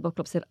the women in the book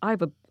club said, I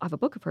have a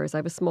book of hers. I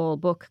have a small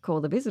book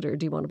called The Visitor.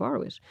 Do you want to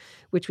borrow it?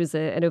 Which was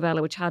a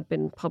novella which had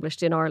been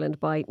published in Ireland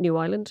by New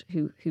Island,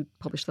 who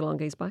published The Long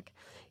Gaze Back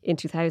in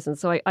 2000.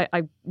 So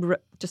I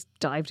just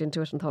dived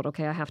into it and thought,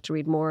 okay, I have to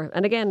read more.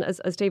 And again,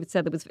 as David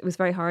said, it was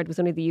very hard. It was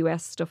only the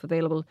US stuff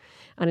available.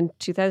 And in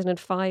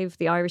 2005,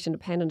 the Irish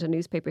Independent, a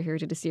newspaper here,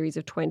 did a series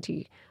of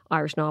 20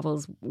 Irish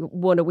novels,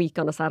 one a week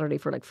on a Saturday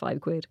for like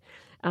 £5.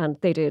 And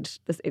they did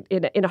this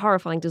in a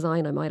horrifying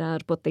design, I might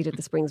add, but they did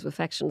The Springs of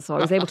Affection. So I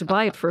was able to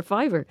buy it for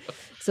 £5.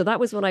 So that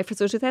was so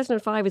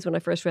 2005 is when I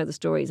first read the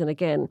stories. And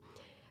again,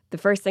 the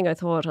first thing I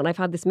thought, and I've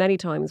had this many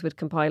times with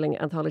compiling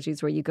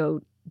anthologies where you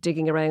go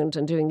digging around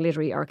and doing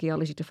literary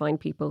archaeology to find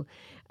people,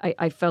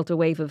 I felt a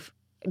wave of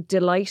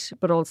delight,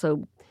 but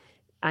also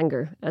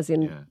anger, as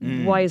in,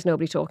 why is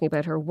nobody talking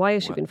about her? Why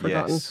has she been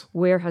forgotten? Yes.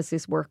 Where has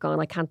this work gone?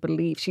 I can't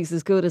believe she's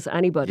as good as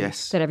anybody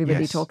that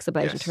everybody talks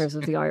about in terms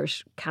of the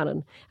Irish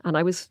canon. And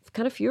I was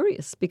kind of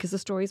furious because the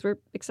stories were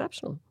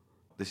exceptional.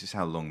 This is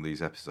how long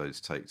these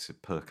episodes take to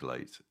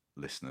percolate,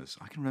 listeners.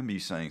 I can remember you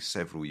saying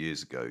several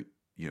years ago,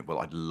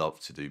 I'd love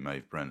to do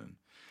Maeve Brennan.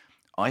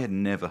 I had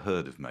never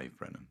heard of Maeve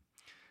Brennan.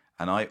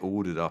 And I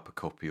ordered up a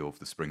copy of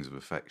The Springs of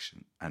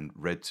Affection and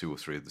read 2 or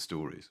 3 of the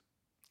stories.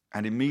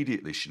 And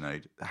immediately,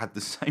 Sinead, had the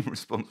same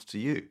response to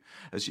you,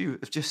 as you,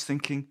 of just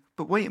thinking,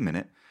 but wait a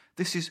minute,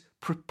 this is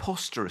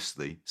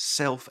preposterously,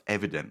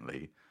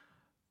 self-evidently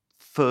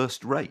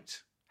first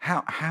rate.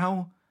 How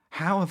do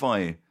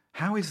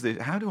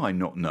I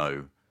not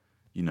know,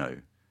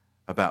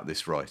 about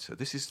this writer?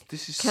 This is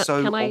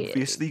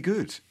obviously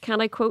good.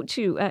 Can I quote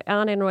you?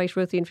 Anne Enright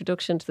wrote the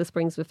introduction to The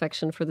Springs of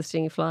Affection for the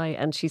Stinging Fly,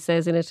 and she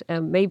says in it,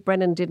 Maeve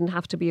Brennan didn't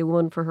have to be a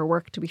one for her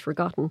work to be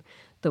forgotten,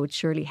 though it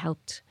surely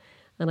helped.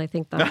 And I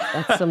think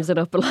that sums it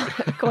up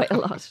quite a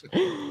lot.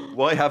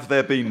 Why have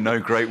there been no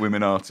great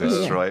women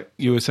artists, right?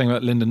 You were saying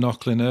about Linda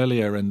Nochlin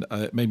earlier, and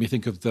it made me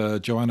think of the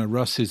Joanna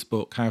Russ's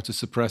book, How to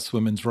Suppress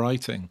Women's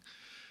Writing,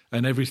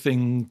 and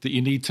everything that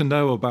you need to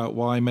know about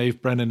why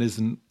Maeve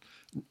Brennan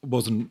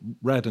wasn't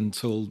read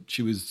until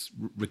she was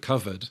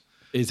recovered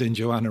is in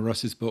Joanna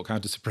Russ's book, How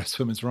to Suppress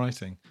Women's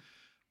Writing.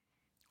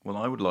 Well,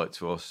 I would like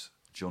to ask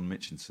John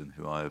Mitchinson,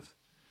 who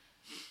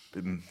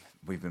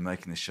we've been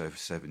making this show for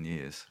 7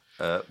 years.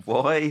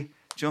 Why,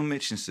 John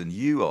Mitchinson,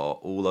 you are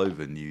all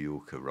over New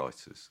Yorker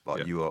writers.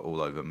 You are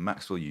all over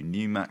Maxwell. You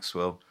knew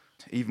Maxwell.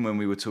 Even when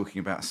we were talking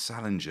about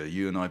Salinger,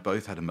 you and I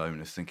both had a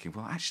moment of thinking,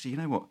 well, actually, you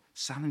know what?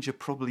 Salinger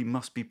probably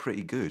must be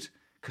pretty good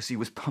because he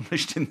was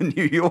published in the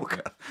New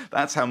Yorker.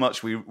 That's how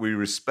much we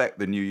respect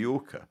the New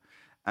Yorker.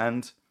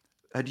 And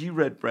had you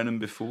read Brennan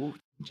before?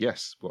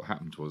 Yes. What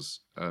happened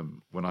was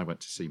when I went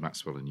to see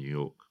Maxwell in New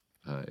York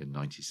in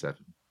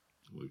 97,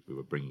 we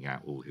were bringing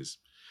out all his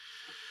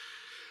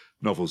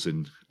novels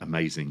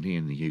amazingly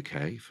in the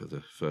UK for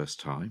the first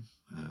time,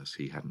 as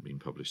he hadn't been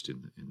published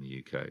in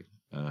the UK.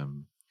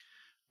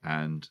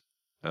 And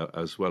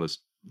as well as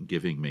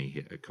giving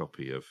me a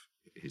copy of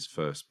his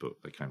first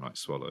book, They Came Like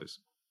Swallows,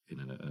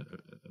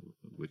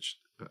 which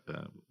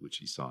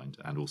he signed,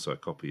 and also a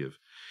copy of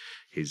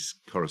his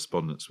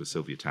correspondence with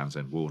Sylvia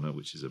Townsend Warner,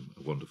 which is a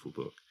wonderful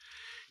book.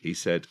 He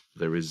said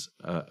there is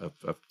a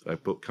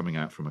book coming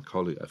out from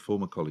a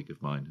former colleague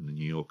of mine in the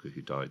New Yorker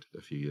who died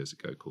a few years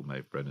ago, called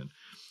Maeve Brennan.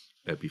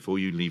 Before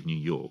you leave New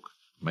York,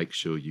 make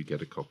sure you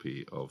get a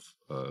copy of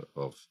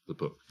the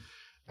book.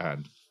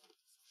 And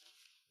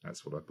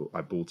that's what I bought.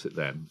 I bought it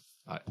then.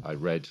 I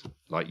read,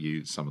 like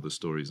you, some of the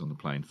stories on the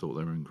plane, thought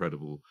they were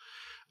incredible,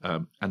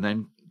 and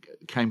then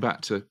came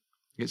back to,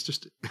 it's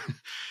just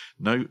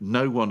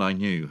no one I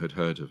knew had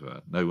heard of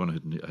her. No one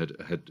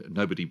had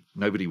nobody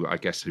I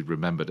guess who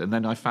remembered. And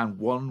then I found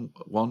one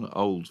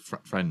old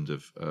friend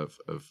of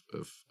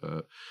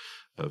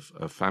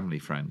a family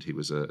friend. He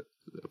was a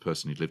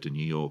person who lived in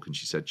New York, and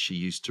she said she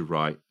used to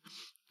write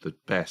the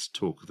best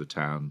talk of the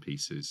town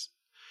pieces,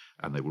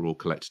 and they were all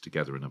collected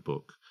together in a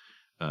book.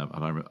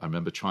 And I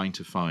remember trying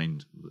to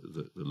find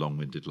the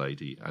long-winded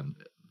lady, and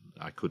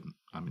I couldn't.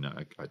 I mean,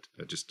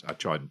 I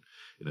tried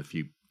in a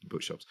few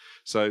bookshops.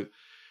 So,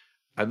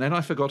 and then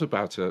I forgot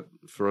about her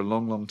for a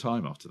long, long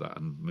time after that,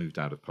 and moved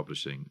out of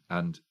publishing.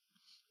 And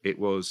it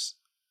was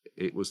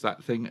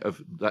that thing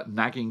of that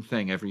nagging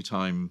thing every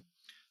time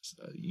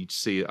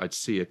I'd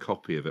see a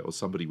copy of it, or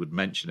somebody would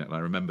mention it. And I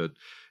remember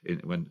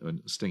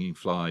when Stinging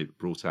Fly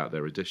brought out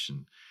their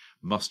edition,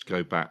 must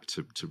go back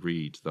to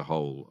read the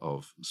whole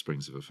of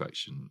Springs of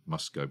Affection,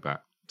 must go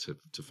back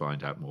to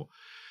find out more.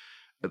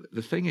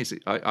 The thing is,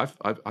 I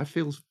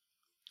feel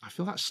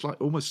that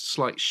almost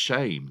slight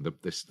shame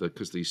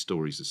because these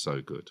stories are so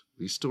good.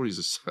 These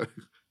stories are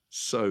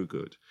so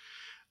good.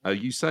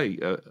 You say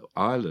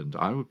Ireland,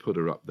 I would put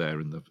her up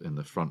there in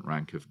the front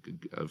rank of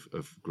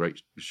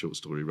great short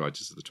story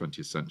writers of the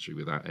 20th century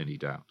without any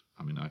doubt.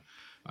 I mean,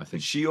 I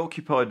think she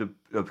occupied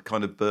a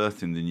kind of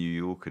berth in the New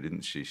Yorker,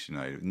 didn't she?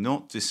 Sinead?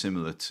 Not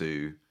dissimilar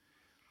to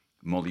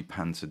Molly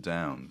Panter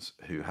Downs,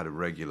 who had a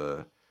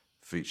regular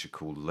feature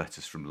called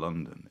Letters from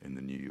London in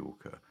the New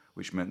Yorker,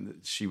 which meant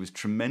that she was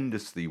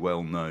tremendously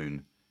well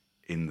known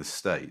in the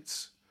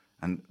States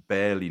and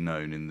barely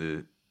known in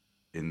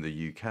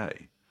the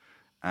UK.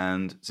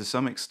 And to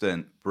some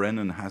extent,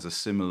 Brennan has a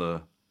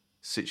similar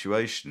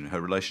situation.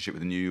 Her relationship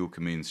with the New Yorker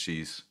means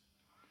she's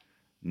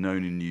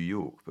known in New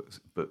York,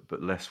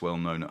 but less well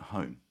known at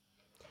home.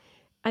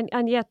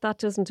 And yet that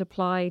doesn't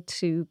apply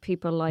to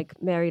people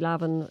like Mary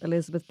Lavin,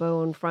 Elizabeth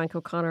Bowen, Frank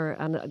O'Connor,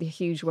 and the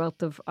huge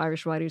wealth of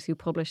Irish writers who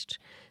published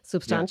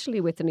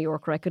substantially with the New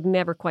Yorker. I could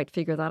never quite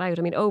figure that out.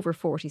 I mean, over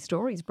 40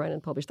 stories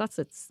Brennan published. That's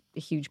a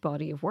huge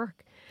body of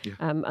work. Yeah.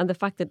 And the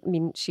fact that, I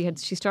mean, she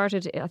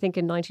started, I think,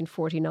 in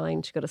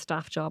 1949. She got a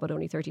staff job at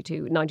only 32.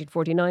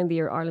 1949, the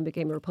year Ireland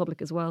became a republic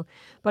as well.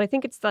 But I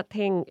think it's that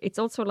thing. It's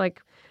also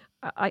like,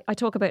 I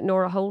talk about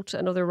Nora Holt,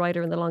 another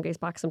writer in the long days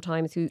back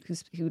sometimes, who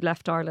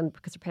left Ireland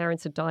because her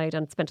parents had died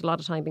and spent a lot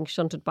of time being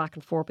shunted back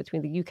and forth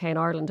between the UK and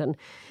Ireland. And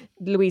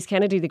Louise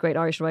Kennedy, the great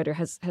Irish writer,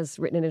 has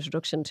written an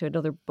introduction to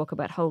another book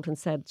about Holt and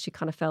said she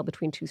kind of fell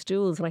between two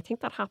stools. And I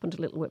think that happened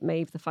a little with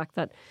Maeve, the fact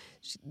that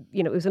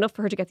it was enough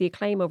for her to get the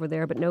acclaim over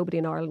there, but nobody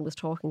in Ireland was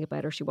talking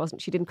about her.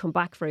 She didn't come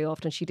back very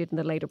often. She did in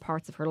the later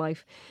parts of her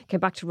life. Came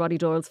back to Roddy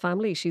Doyle's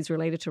family. She's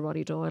related to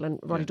Roddy Doyle, and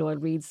Roddy Doyle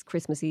reads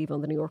Christmas Eve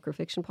on the New Yorker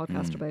Fiction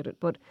podcast about it.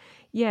 But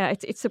yeah,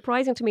 it's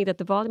surprising to me that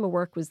the volume of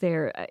work was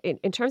there.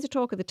 In terms of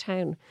talk of the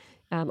town,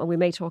 and we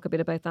may talk a bit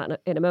about that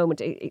in a moment,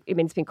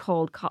 it's been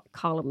called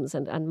columns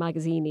and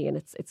magazine-y, and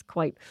it's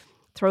quite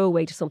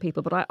throwaway to some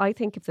people. But I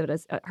think of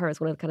her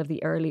as one of kind of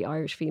the early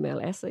Irish female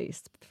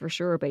essayists, for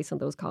sure, based on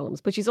those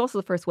columns. But she's also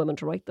the first woman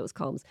to write those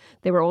columns.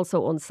 They were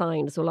also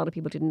unsigned, so a lot of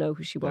people didn't know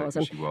who she was.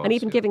 And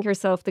even giving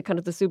herself the kind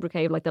of the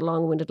sobriquet of like the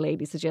long-winded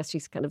lady suggests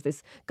she's kind of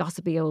this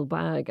gossipy old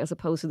bag, as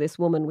opposed to this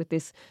woman with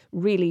this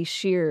really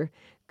sheer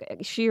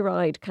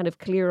sheer-eyed, kind of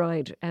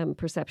clear-eyed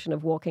perception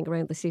of walking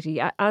around the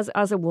city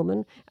as a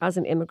woman, as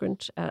an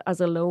immigrant,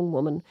 as a lone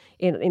woman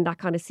in that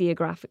kind of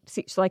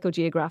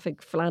psychogeographic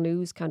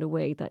flanneuse kind of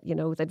way that, you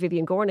know, that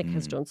Vivian Gornick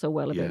has done so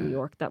well about New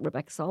York, that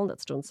Rebecca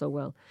Solnit's done so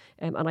well.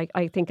 And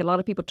I think a lot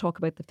of people talk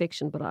about the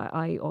fiction, but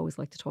I always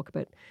like to talk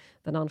about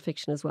the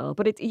non-fiction as well.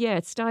 But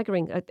it's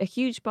staggering, a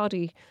huge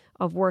body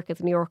of work at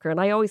the New Yorker. And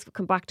I always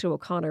come back to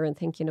O'Connor and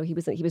think, you know, he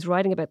was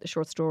writing about the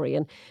short story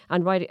and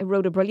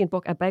wrote a brilliant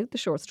book about the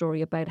short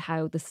story, about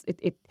how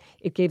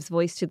it gives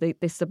voice to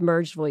the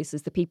submerged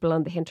voices, the people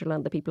on the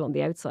hinterland, the people on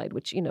the outside,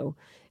 which, you know,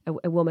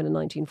 a woman in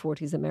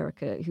 1940s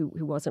America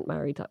who wasn't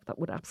married, that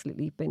would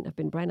absolutely have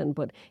been Brennan.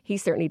 But he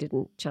certainly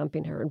didn't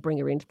champion her and bring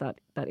her into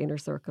that inner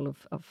circle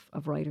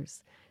of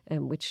writers,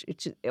 which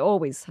it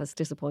always has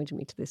disappointed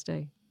me to this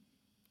day.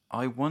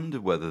 I wonder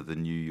whether the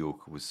New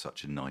Yorker was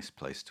such a nice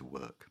place to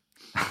work.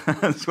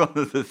 That's one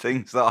of the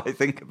things that I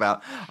think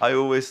about. I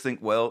always think,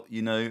 well,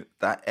 you know,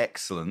 that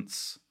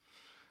excellence,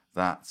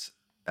 that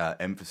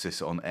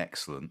emphasis on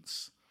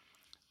excellence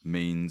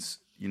means,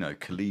 you know,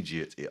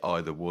 collegiate it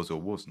either was or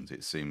wasn't.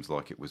 It seems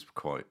like it was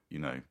quite, you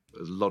know.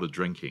 There's a lot of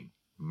drinking,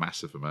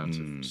 massive amounts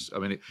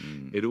of. I mean,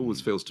 it always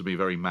feels to me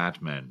very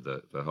Mad Men,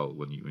 the whole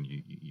when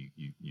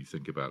you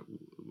think about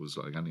was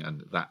like,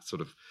 and that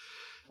sort of.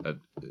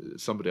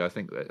 Somebody, I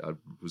think I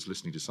was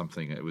listening to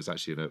something. It was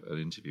actually an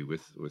interview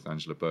with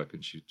Angela Burke,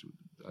 and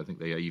I think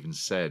they even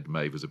said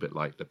Maeve was a bit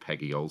like the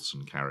Peggy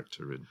Olson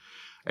character,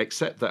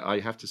 except that I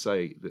have to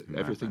say that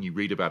everything you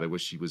read about her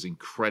was she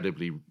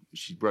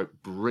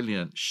wrote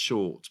brilliant,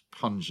 short,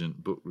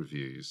 pungent book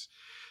reviews.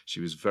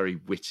 She was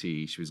very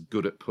witty. She was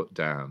good at put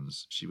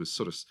downs. She was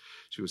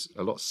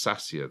a lot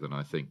sassier than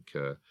I think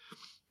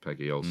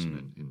Peggy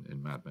Olson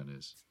in Mad Men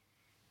is.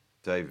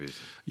 David.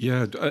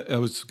 Yeah, I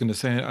was going to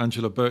say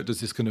Angela Burke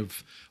does this kind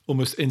of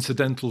almost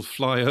incidental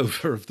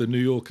flyover of the New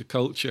Yorker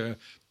culture,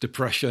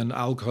 depression,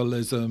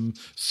 alcoholism,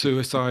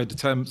 suicide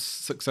attempts,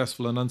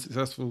 successful and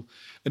unsuccessful.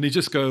 And you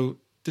just go,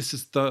 this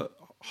is the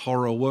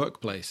horror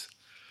workplace,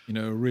 you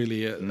know,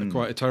 really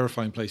quite a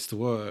terrifying place to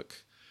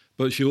work.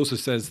 But she also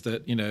says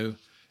that, you know,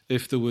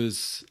 if there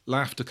was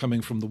laughter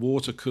coming from the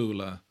water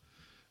cooler,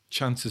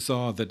 chances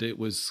are that it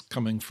was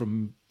coming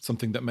from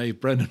something that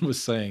Maeve Brennan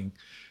was saying.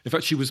 In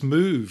fact, she was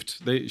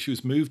moved. She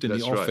was moved in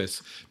the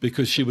office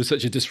because she was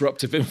such a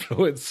disruptive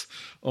influence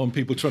on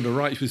people trying to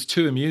write. She was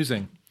too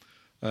amusing.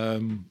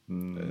 Who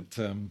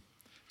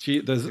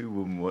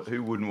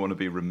wouldn't want to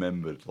be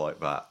remembered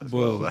like that as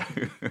well?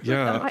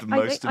 Yeah. The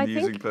most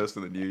amusing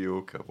person at New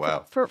Yorker.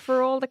 Wow.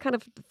 For all the kind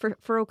of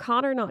for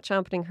O'Connor not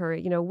championing her,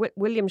 you know,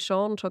 William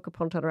Shawn took a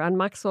punt at her, and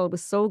Maxwell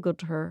was so good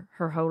to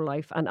her whole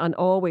life, and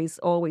always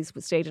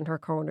stayed in her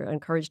corner,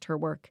 encouraged her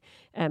work,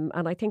 and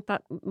I think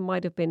that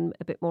might have been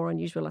a bit more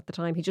unusual at the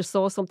time. He just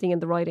saw something in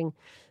the writing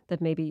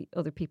that maybe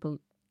other people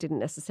didn't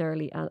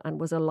necessarily, and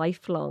was a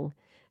lifelong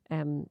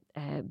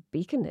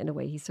beacon in a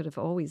way. He sort of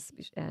always.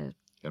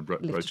 And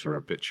wrote her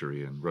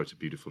obituary and wrote a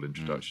beautiful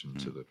introduction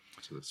to the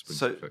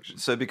Spring Perfection.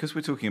 So because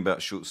we're talking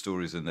about short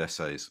stories and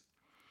essays,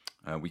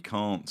 we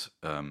can't,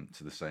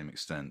 to the same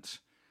extent,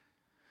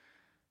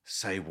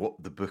 say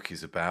what the book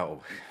is about,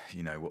 or,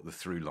 you know, what the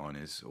through line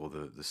is, or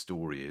the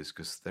story is,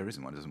 because there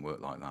isn't one. It doesn't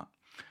work like that.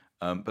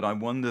 But I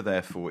wonder,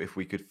 therefore, if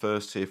we could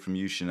first hear from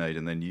you, Sinead,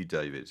 and then you,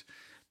 David.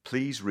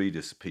 Please read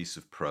us a piece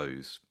of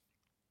prose,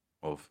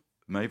 of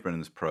Maeve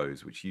Brennan's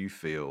prose, which you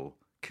feel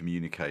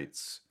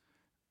communicates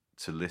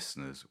to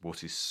listeners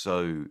what is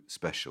so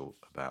special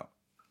about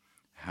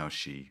how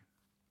she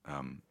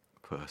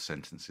put her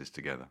sentences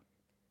together.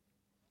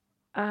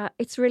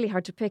 It's really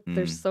hard to pick.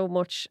 There's so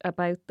much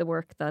about the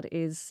work that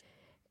is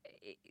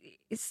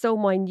so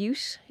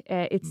minute.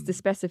 It's the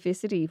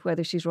specificity,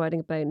 whether she's writing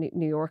about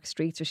New York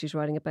streets or she's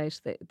writing about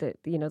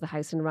the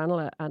house in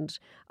Ranelagh. And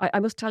I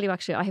must tell you,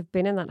 actually, I have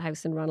been in that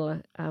house in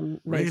Ranelagh,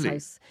 Maeve's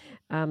house,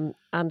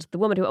 and the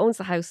woman who owns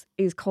the house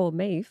is called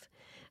Maeve.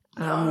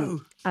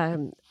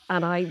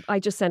 And I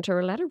just sent her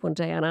a letter one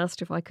day and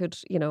asked if I could,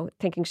 you know,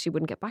 thinking she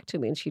wouldn't get back to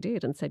me, and she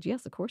did, and said,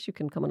 yes, of course you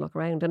can come and look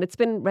around. And it's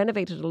been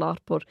renovated a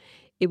lot, but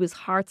it was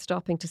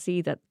heart-stopping to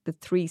see that the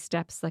 3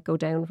 steps that go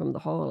down from the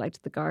hall out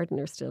to the garden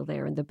are still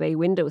there, and the bay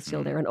window is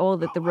still there, and all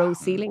the rose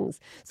ceilings.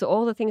 So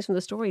all the things from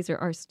the stories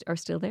are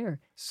still there.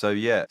 So,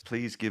 yeah,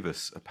 please give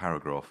us a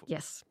paragraph.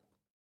 Yes.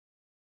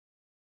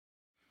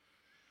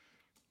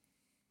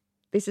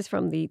 This is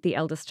from the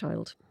eldest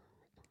child.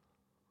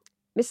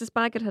 Mrs.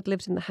 Baggett had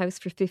lived in the house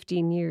for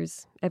 15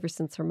 years, ever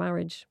since her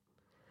marriage.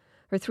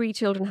 Her 3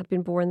 children had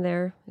been born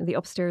there, in the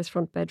upstairs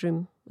front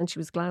bedroom, and she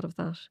was glad of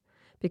that,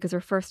 because her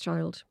first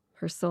child,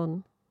 her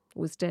son,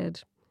 was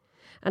dead.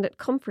 And it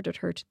comforted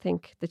her to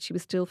think that she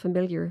was still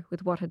familiar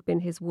with what had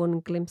been his one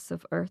glimpse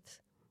of earth.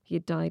 He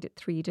had died at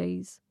 3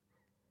 days.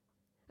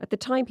 At the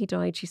time he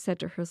died, she said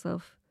to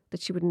herself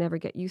that she would never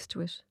get used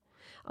to it.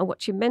 And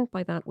what she meant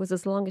by that was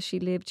as long as she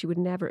lived, she would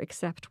never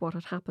accept what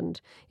had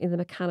happened in the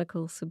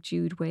mechanical,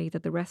 subdued way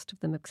that the rest of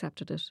them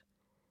accepted it.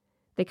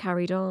 They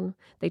carried on.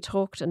 They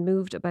talked and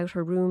moved about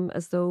her room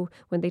as though,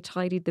 when they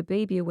tidied the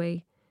baby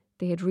away,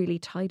 they had really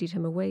tidied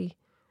him away.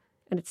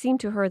 and it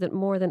seemed to her that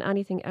more than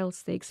anything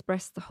else they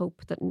expressed the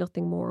hope that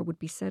nothing more would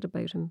be said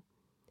about him.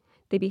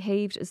 They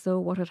behaved as though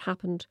what had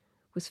happened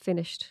was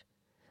finished,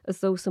 as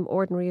though some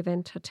ordinary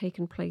event had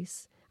taken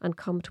place and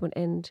come to an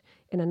end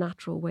in a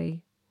natural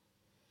way.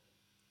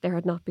 There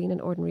had not been an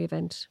ordinary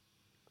event,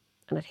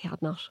 and it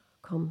had not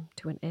come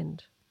to an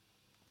end.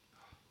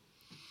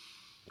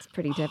 It's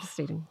pretty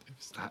devastating. It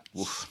was that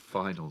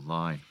final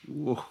line.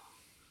 Whoa.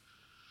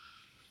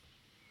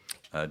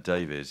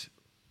 David,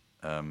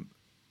 do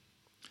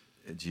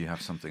you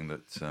have something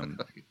that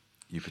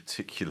you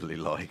particularly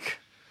like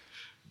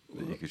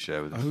that you could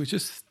share with us? I was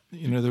just,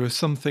 there are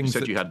some things. You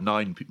said that you had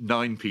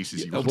nine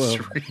pieces you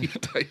wanted to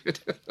read, David.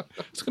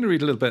 I was going to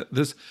read a little bit.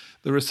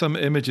 There are some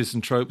images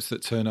and tropes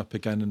that turn up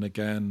again and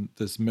again.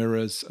 There's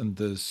mirrors and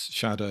there's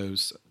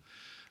shadows,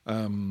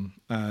 and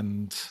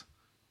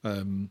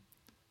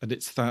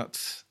it's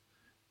that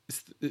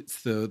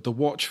it's the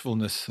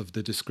watchfulness of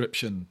the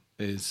description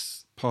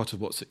is part of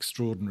what's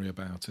extraordinary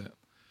about it.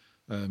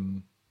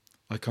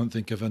 I can't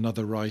think of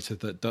another writer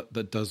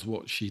that does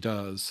what she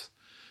does,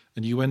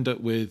 and you end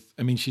up with.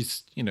 I mean,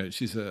 she's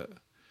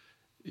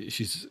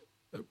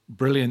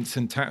brilliant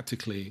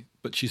syntactically,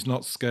 but she's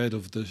not scared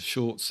of the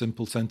short,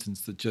 simple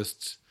sentence that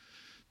just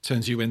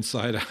turns you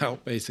inside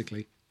out,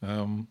 basically.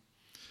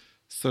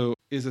 So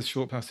here's a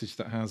short passage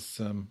that has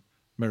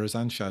mirrors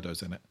and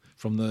shadows in it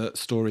from the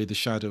story The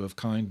Shadow of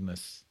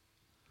Kindness.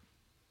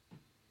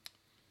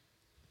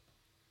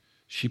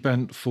 She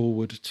bent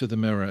forward to the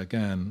mirror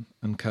again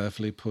and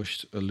carefully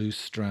pushed a loose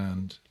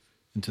strand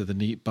into the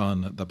neat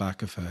bun at the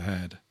back of her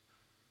head.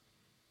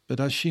 But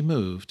as she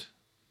moved,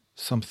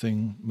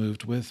 something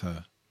moved with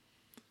her.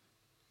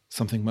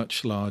 Something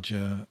much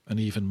larger and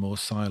even more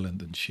silent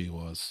than she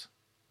was.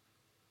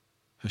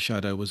 Her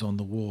shadow was on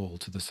the wall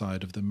to the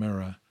side of the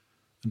mirror,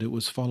 and it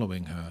was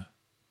following her.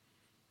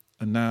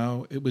 And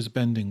now it was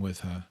bending with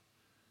her,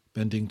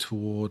 bending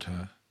toward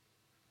her,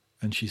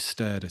 and she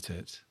stared at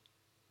it.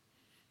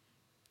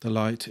 The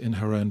light in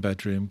her own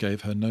bedroom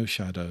gave her no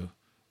shadow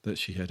that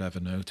she had ever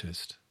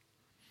noticed.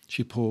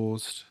 She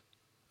paused,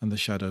 and the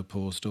shadow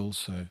paused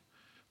also,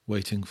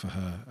 waiting for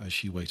her as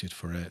she waited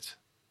for it.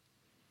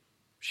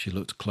 She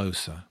looked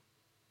closer,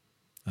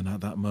 and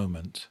at that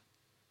moment,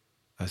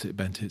 as it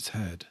bent its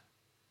head,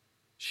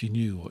 she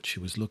knew what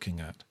she was looking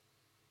at.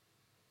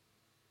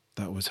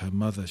 That was her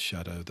mother's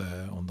shadow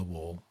there on the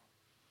wall.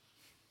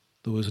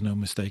 There was no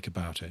mistake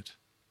about it.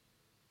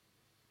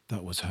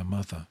 That was her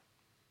mother.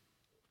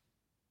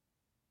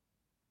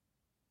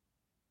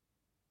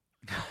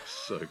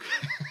 So good.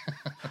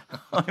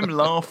 I'm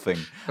laughing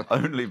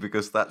only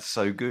because that's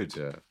so good.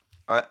 Yeah.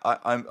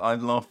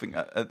 I'm laughing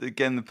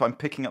again. I'm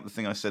picking up the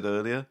thing I said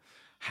earlier.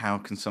 How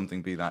can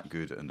something be that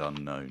good and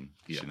unknown?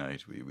 Yeah.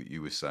 Sinead,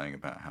 you were saying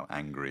about how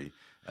angry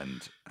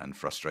and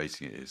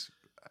frustrating it is.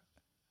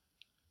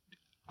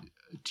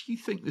 Do you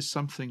think there's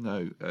something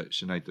though,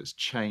 Sinead, that's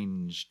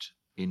changed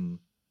in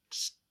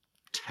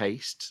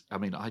taste? I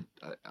mean,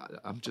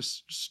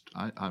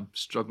 I'm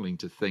struggling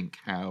to think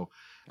how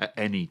at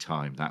any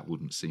time that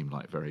wouldn't seem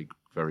like very,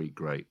 very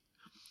great,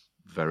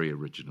 very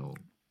original,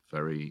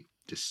 very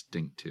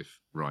distinctive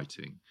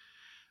writing,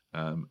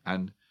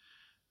 and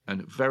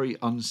very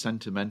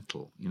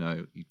unsentimental.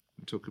 You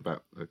talk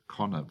about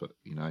Connor, but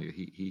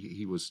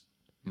he was.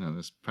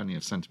 There's plenty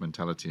of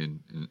sentimentality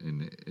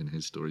in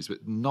his stories,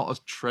 but not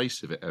a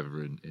trace of it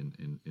ever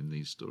in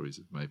these stories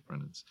of Maeve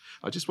Brennan's.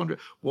 I just wonder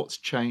what's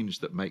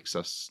changed that makes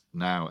us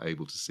now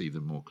able to see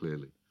them more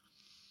clearly.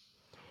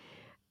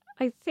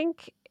 I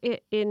think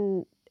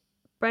in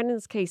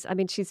Brennan's case, I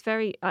mean, she's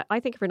very. I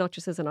think of her not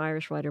just as an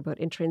Irish writer, but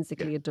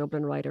intrinsically a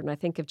Dublin writer, and I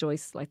think of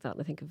Joyce like that,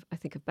 and I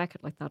think of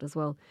Beckett like that as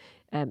well.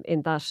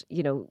 In that,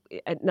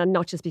 and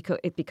not just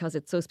because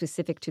it's so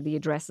specific to the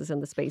addresses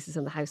and the spaces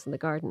and the house and the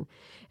garden.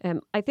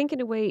 I think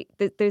in a way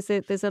there's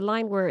a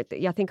line where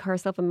I think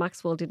herself and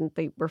Maxwell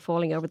they were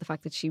falling over the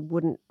fact that she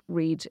wouldn't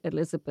read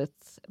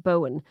Elizabeth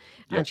Bowen,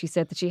 and she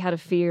said that she had a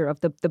fear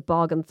of the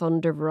bog and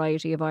thunder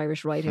variety of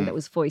Irish writing that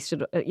was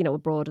foisted,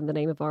 abroad in the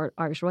name of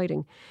Irish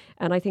writing,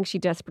 and I think she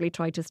desperately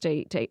tried to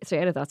stay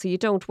out of that.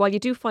 So while you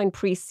do find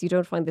priests, you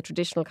don't find the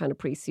traditional kind of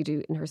priests you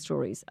do in her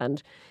stories.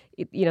 And,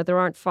 there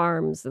aren't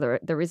farms,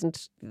 there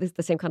isn't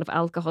the same kind of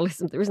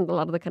alcoholism, there isn't a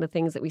lot of the kind of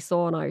things that we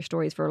saw in Irish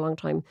stories for a long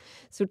time.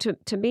 So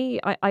to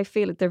me, I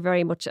feel that they're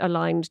very much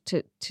aligned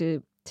to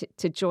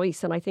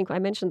Joyce. And I think I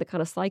mentioned the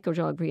kind of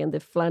psychogeography and the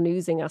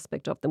flanusing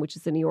aspect of them, which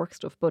is the New York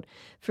stuff. But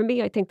for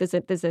me, I think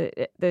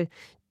the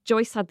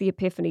Joyce had the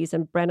epiphanies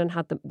and Brennan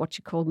had what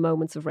you call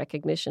moments of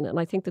recognition. And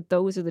I think that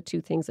those are the two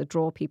things that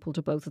draw people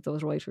to both of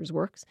those writers'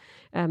 works.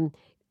 And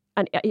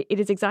it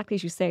is exactly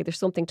as you say, there's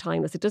something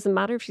timeless. It doesn't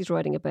matter if she's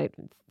writing about,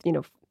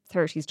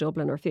 30s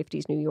Dublin or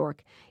 50s New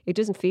York. It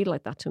doesn't feel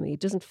like that to me.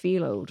 It doesn't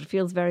feel old. It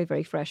feels very,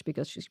 very fresh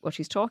because what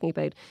she's talking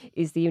about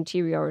is the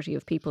interiority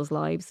of people's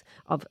lives,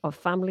 of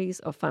families,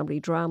 of family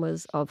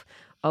dramas, of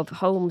of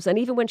homes. And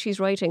even when she's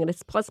writing, and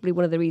it's possibly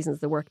one of the reasons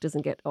the work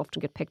doesn't often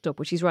get picked up,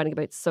 when she's writing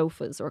about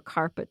sofas or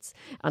carpets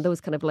and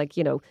those kind of like,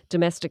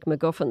 domestic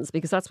MacGuffins,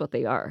 because that's what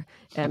they are.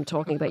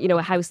 Talking about,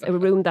 a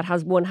room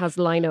that one has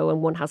lino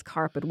and one has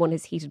carpet, one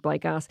is heated by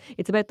gas.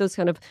 It's about those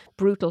kind of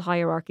brutal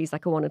hierarchies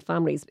that go on in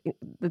families.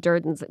 The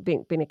Durdens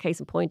being a case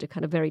in point, a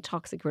kind of very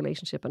toxic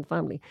relationship and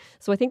family.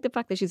 So I think the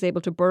fact that she's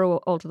able to burrow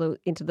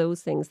into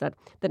those things that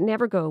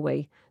never go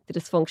away, the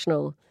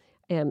dysfunctional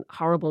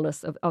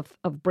horribleness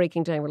of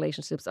breaking down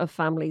relationships, of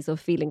families, of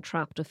feeling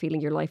trapped, of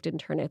feeling your life didn't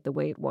turn out the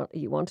way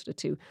you wanted it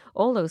to.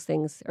 All those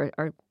things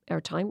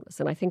are timeless,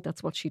 and I think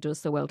that's what she does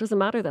so well. It doesn't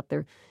matter that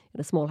they're in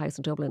a small house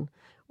in Dublin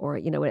or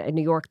a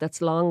New York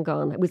that's long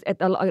gone. It was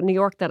a New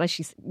York that, as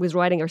she was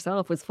writing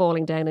herself, was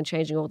falling down and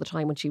changing all the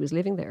time when she was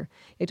living there.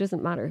 It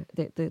doesn't matter.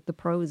 The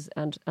prose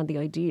and the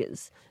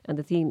ideas and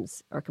the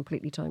themes are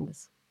completely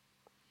timeless.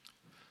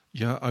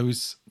 Yeah, I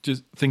was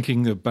just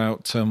thinking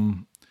about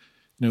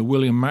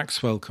William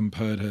Maxwell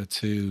compared her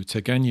to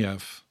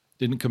Turgenev.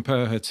 Didn't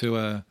compare her to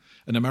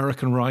an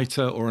American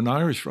writer or an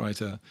Irish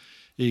writer.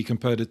 He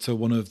compared it to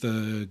one of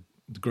the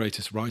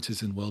greatest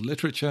writers in world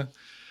literature.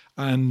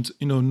 And,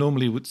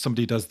 normally when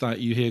somebody does that,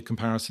 you hear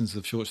comparisons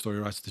of short story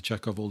writers to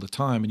Chekhov all the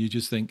time, and you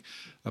just think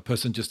a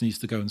person just needs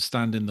to go and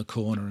stand in the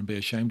corner and be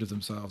ashamed of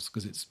themselves,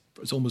 because it's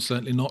almost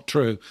certainly not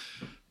true.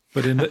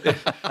 But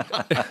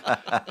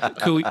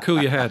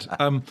cool your head.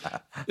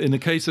 In the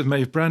case of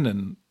Maeve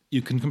Brennan,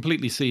 you can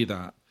completely see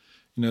that.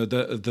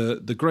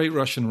 The great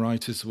Russian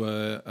writers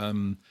were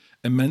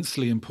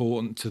immensely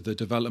important to the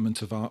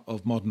development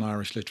of modern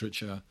Irish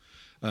literature.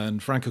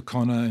 And Frank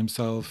O'Connor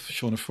himself,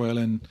 Sean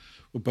O'Fwellin,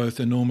 were both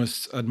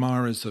enormous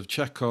admirers of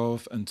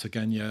Chekhov and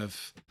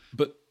Turgenev,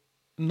 but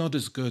not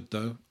as good,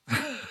 though,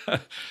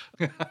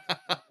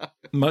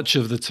 much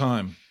of the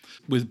time.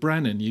 With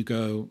Brennan, you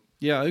go,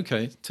 yeah,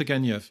 okay,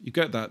 Turgenev, you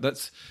get that.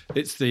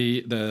 It's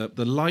the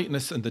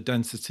lightness and the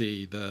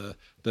density,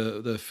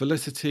 the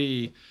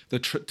felicity,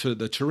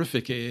 the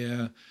terrific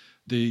ear,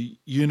 the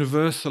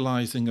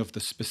universalizing of the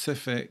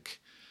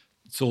specific.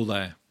 It's all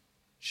there.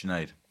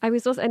 Sinead. I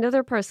was also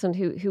another person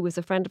who was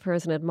a friend of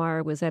hers and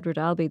admirer was Edward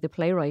Albee, the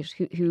playwright,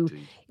 who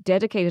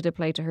dedicated a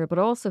play to her. But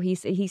also he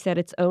said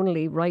it's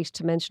only right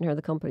to mention her in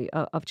the company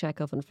of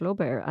Chekhov and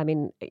Flaubert. I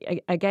mean,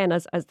 again,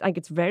 as I think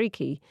it's very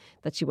key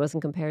that she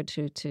wasn't compared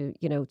to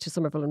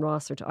Somerville and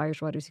Ross or to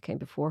Irish writers who came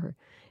before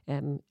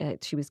her.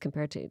 She was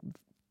compared to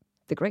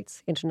the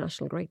greats,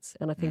 international greats,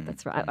 and I think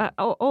that's right.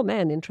 All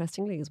men,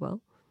 interestingly, as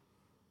well.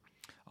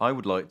 I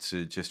would like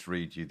to just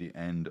read you the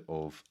end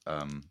of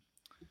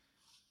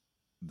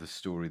the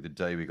story, The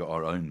Day We Got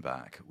Our Own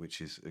Back,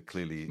 which is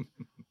clearly,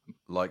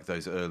 like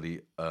those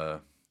early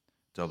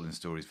Dublin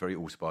stories, very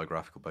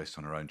autobiographical, based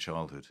on her own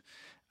childhood.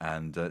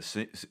 And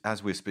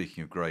as we're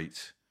speaking of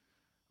great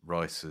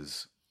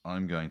writers,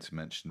 I'm going to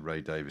mention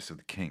Ray Davies of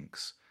the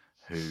Kinks,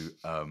 who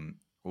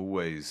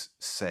always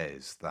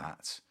says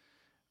that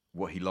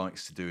what he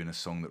likes to do in a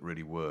song that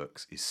really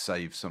works is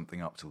save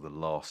something up till the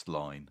last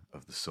line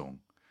of the song.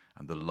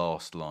 And the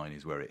last line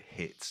is where it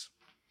hits.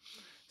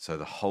 So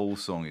the whole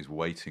song is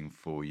waiting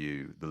for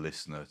you, the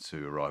listener,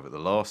 to arrive at the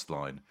last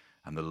line,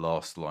 and the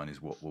last line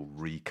is what will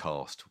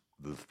recast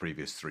the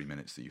previous 3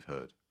 minutes that you've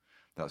heard.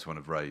 That's one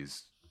of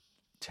Ray's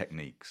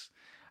techniques.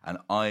 And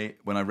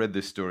when I read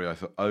this story, I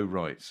thought, oh,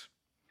 right,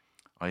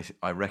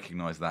 I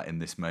recognise that in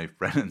this Maeve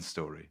Brennan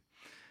story.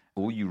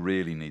 All you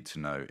really need to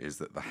know is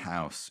that the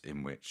house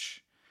in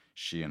which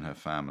she and her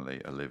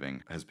family are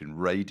living has been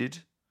raided,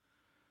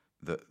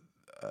 that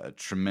a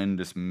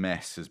tremendous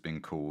mess has been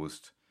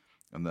caused,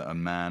 and that a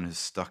man has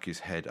stuck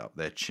his head up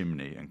their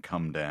chimney and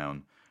come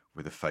down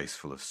with a face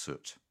full of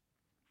soot.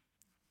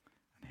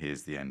 And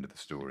here's the end of the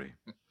story.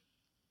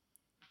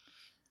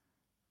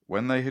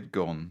 When they had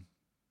gone,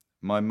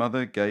 my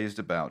mother gazed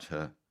about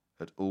her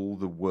at all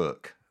the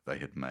work they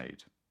had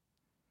made.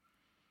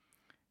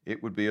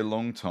 It would be a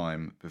long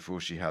time before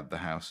she had the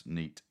house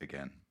neat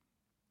again.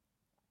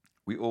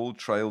 We all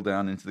trailed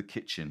down into the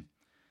kitchen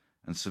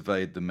and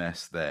surveyed the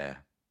mess there.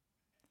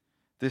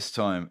 This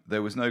time,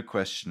 there was no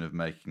question of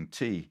making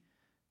tea,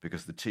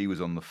 because the tea was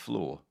on the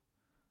floor,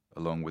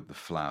 along with the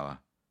flour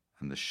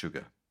and the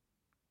sugar.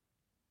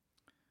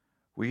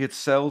 We had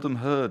seldom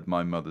heard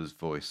my mother's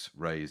voice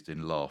raised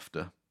in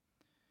laughter.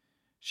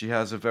 She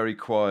has a very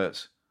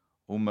quiet,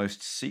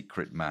 almost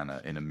secret manner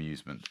in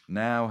amusement.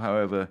 Now,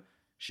 however,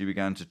 she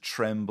began to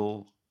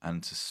tremble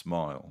and to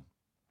smile.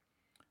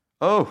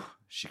 "Oh,"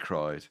 she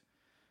cried,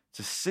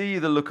 "to see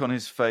the look on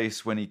his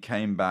face when he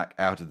came back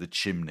out of the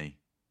chimney."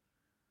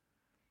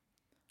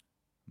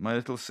 My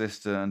little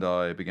sister and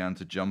I began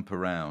to jump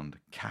around,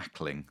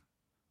 cackling.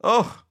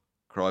 "Oh,"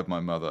 cried my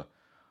mother,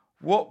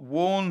 "what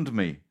warned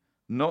me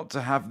not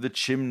to have the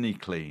chimney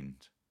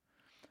cleaned?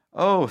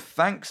 Oh,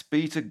 thanks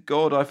be to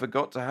God, I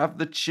forgot to have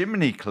the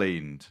chimney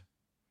cleaned."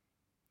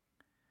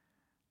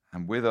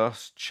 And with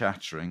us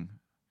chattering,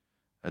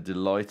 a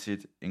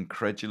delighted,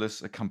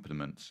 incredulous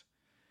accompaniment,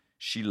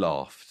 she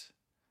laughed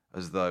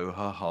as though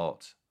her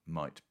heart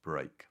might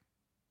break.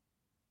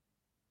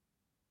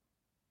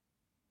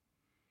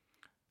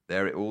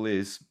 There it all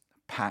is,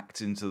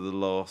 packed into the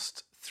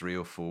last 3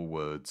 or 4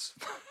 words.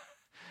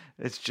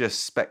 It's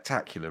just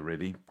spectacular,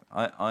 really.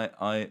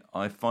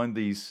 I find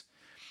these...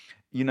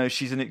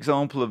 she's an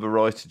example of a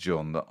writer,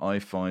 John, that I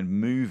find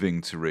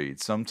moving to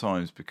read,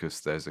 sometimes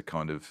because there's a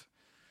kind of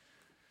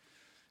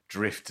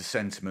drift to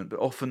sentiment, but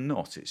often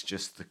not. It's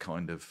just the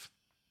kind of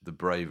the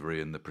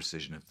bravery and the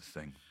precision of the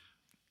thing.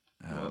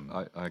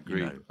 I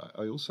agree.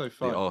 I also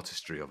find the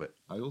artistry of it.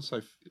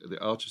 The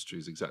artistry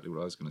is exactly what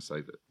I was going to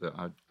say.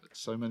 That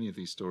so many of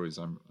these stories,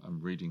 I'm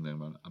reading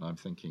them and I'm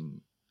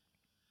thinking,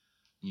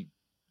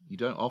 you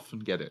don't often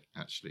get it.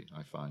 Actually,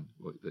 I find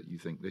that you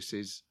think this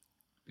is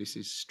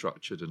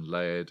structured and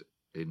layered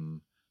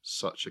in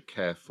such a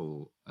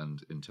careful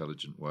and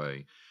intelligent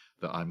way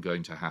that I'm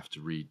going to have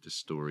to read the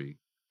story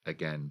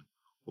again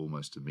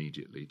almost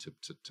immediately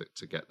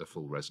to get the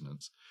full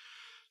resonance.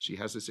 She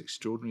has this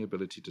extraordinary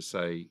ability to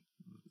say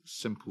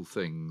simple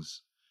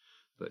things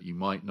that you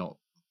might not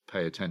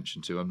pay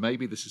attention to, and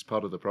maybe this is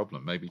part of the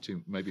problem. Maybe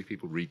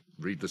people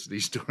read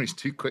these stories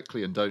too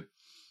quickly and don't.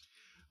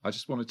 I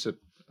just wanted to,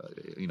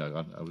 I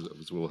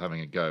was all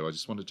having a go. I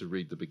just wanted to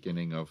read the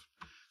beginning of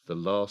the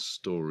last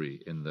story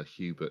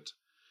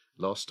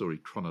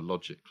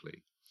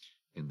chronologically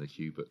in the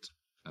Hubert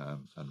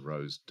and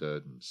Rose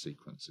Durden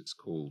sequence. It's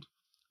called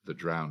The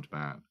Drowned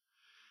Man,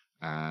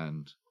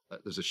 and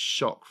there's a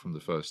shock from the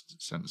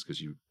first sentence because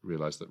you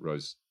realise that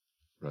Rose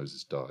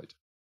has died.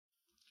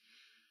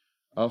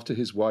 After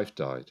his wife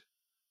died,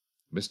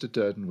 Mr.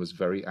 Durden was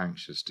very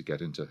anxious to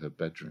get into her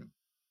bedroom,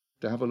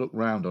 to have a look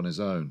round on his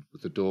own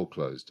with the door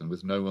closed and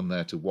with no one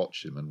there to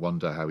watch him and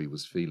wonder how he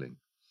was feeling.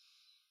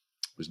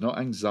 It was not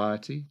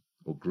anxiety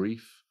or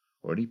grief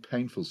or any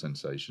painful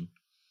sensation,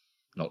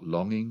 not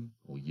longing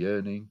or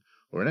yearning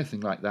or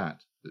anything like that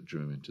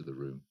drew him into the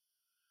room,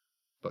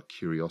 but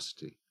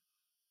curiosity.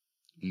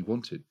 He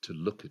wanted to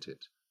look at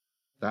it,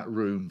 that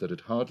room that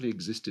had hardly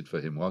existed for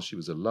him while she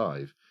was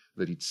alive,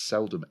 that he'd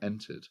seldom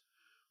entered,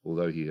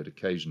 although he had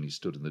occasionally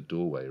stood in the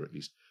doorway, or at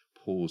least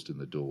paused in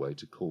the doorway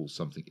to call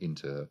something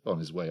into her on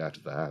his way out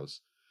of the house.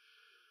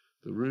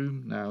 The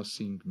room now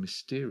seemed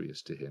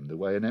mysterious to him, the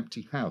way an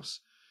empty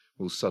house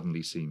will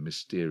suddenly seem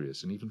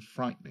mysterious and even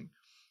frightening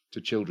to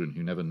children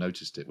who never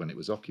noticed it when it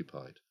was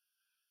occupied,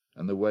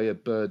 and the way a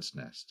bird's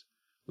nest,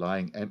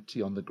 lying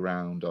empty on the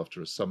ground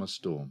after a summer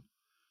storm,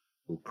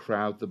 will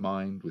crowd the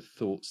mind with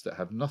thoughts that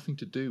have nothing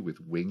to do with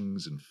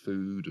wings and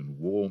food and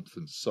warmth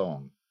and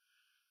song,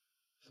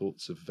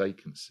 thoughts of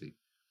vacancy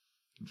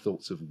and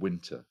thoughts of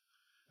winter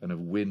and of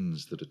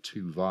winds that are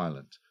too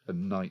violent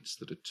and nights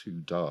that are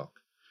too dark,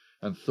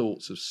 and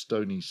thoughts of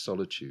stony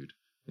solitude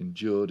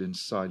endured in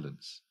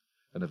silence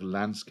and of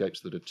landscapes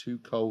that are too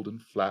cold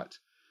and flat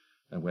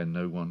and where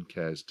no one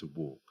cares to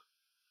walk.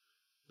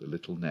 The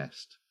little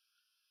nest,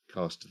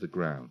 cast to the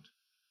ground,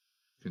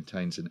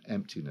 contains an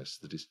emptiness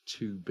that is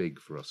too big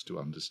for us to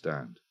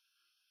understand.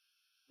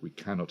 We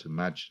cannot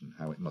imagine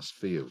how it must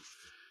feel.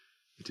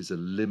 It is a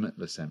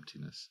limitless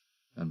emptiness,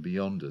 and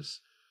beyond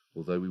us,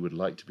 although we would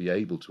like to be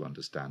able to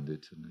understand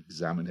it and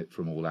examine it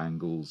from all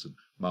angles and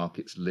mark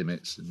its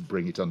limits and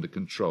bring it under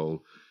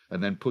control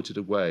and then put it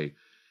away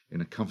in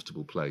a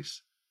comfortable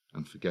place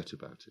and forget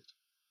about it.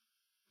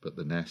 But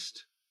the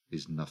nest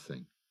is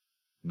nothing,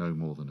 no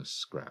more than a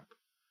scrap.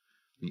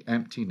 The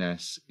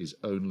emptiness is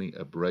only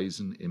a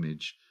brazen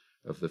image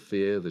of the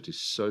fear that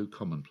is so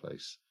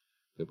commonplace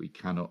that we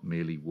cannot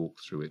merely walk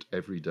through it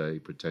every day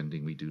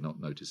pretending we do not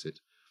notice it,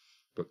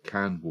 but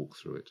can walk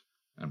through it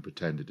and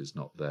pretend it is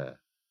not there.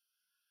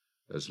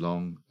 As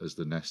long as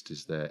the nest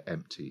is there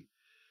empty,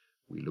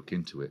 we look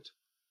into it,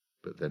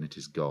 but then it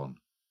is gone,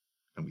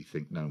 and we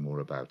think no more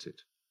about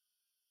it.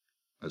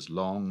 As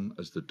long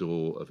as the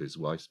door of his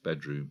wife's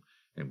bedroom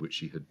in which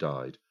she had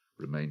died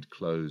remained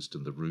closed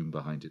and the room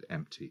behind it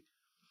empty,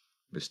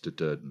 Mr.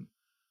 Durden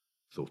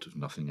thought of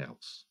nothing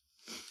else.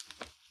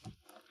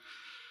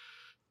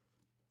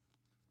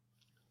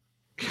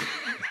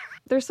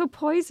 They're so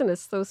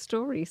poisonous, those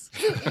stories.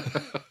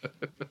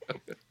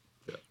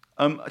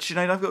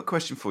 Sinead, I've got a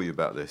question for you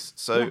about this.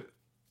 So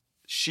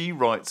she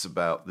writes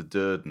about the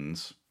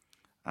Durdens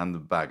and the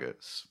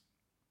Baggots.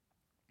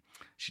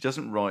 She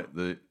doesn't write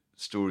the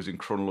stories in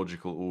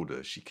chronological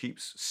order. She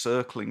keeps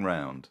circling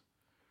round,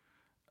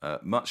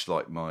 much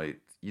like my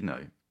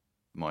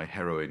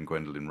heroine,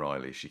 Gwendolyn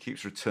Riley. She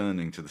keeps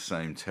returning to the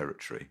same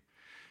territory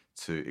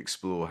to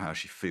explore how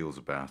she feels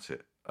about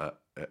it at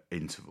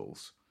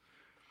intervals.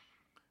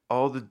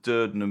 Are the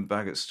Durden and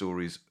Baggott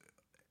stories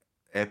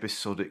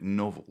episodic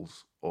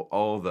novels, or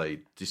are they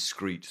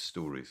discrete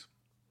stories?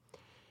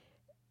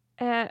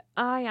 I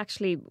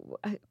actually,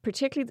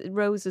 particularly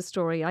Rose's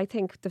story, I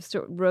think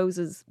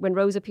when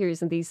Rose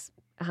appears in these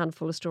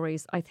handful of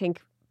stories, I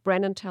think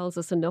Brennan tells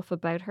us enough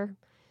about her.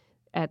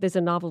 There's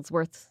a novel's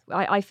worth.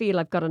 I feel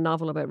I've got a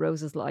novel about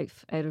Rose's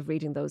life out of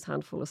reading those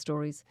handful of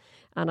stories.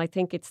 And I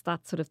think it's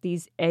that sort of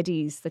these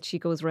eddies that she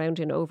goes round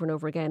in over and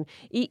over again.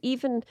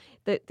 Even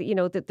the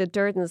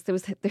Durdens, they're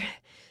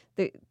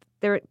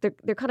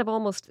kind of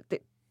almost,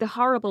 the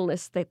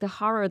horribleness, the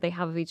horror they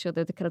have of each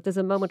other. There's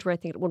a moment where I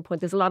think at one point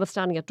there's a lot of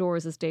standing at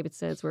doors, as David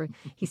says, where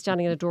he's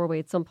standing in a doorway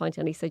at some point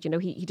and he said,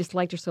 he just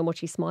liked her so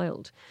much he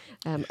smiled.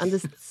 And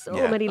there's so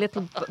many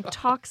little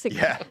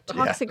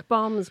toxic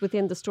bombs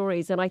within the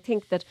stories. And I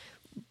think that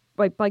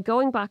by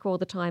going back all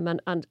the time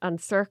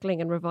and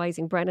circling and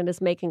revising, Brennan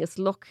is making us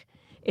look.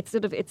 It's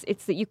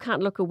that you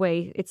can't look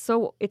away. It's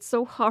so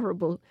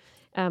horrible.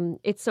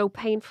 It's so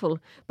painful.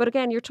 But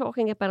again, you're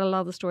talking about a lot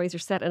of the stories are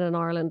set in an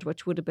Ireland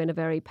which would have been a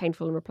very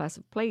painful and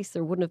repressive place.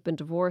 There wouldn't have been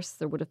divorce.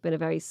 There would have been a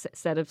very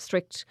set of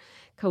strict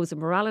codes of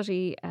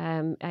morality.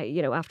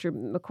 After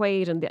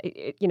McQuaid and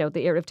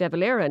the era of De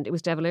Valera, and it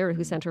was De Valera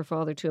who sent her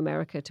father to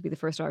America to be the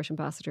first Irish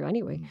ambassador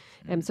anyway.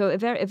 So a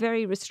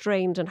very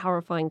restrained and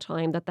horrifying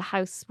time that the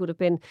house would have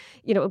been.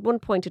 At one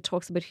point it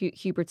talks about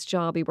Hubert's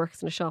job. He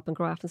works in a shop in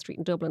Grafton Street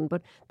in Dublin,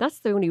 but that's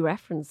the only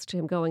reference to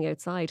him going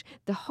outside.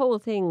 The whole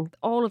thing,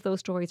 all of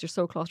those stories are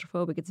so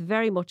claustrophobic. It's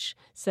very much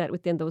set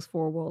within those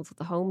four walls of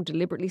the home,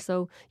 deliberately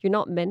so. You're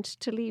not meant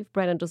to leave.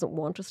 Brennan doesn't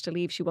want us to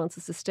leave. She wants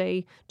us to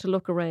stay, to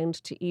look around,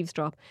 to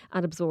eavesdrop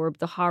and absorb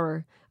the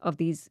horror of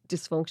these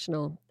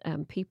dysfunctional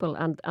people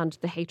and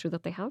the hatred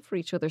that they have for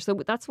each other. So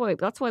that's why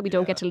we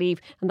don't get to leave,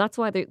 and that's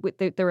why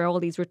there are all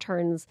these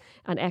returns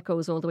and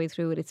echoes all the way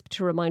through it. It's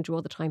to remind you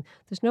all the time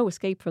there's no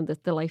escape from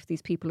the life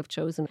these people have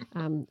chosen.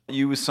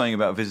 You were saying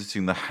about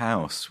visiting the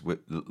house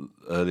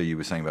earlier. You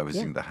were saying about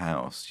visiting the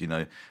house.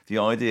 The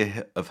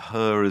idea of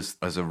her as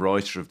a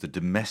writer of the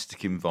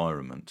domestic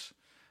environment,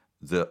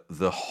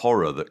 the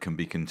horror that can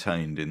be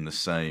contained in the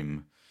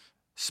same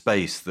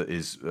space that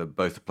is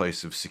both a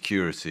place of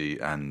security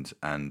and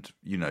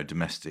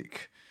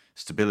domestic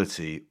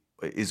stability,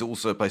 is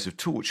also a place of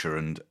torture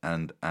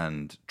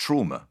and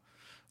trauma.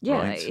 Yeah,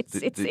 right?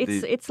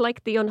 It's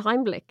like the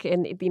Unheimlich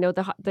in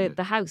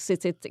the house.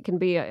 It can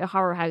be a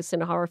horror house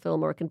in a horror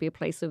film, or it can be a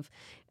place of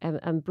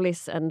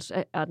bliss and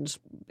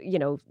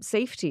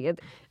safety.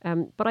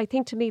 But I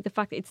think to me the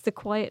fact it's the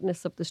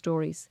quietness of the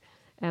stories.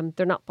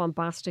 They're not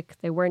bombastic.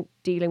 They weren't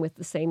dealing with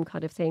the same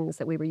kind of things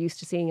that we were used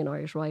to seeing in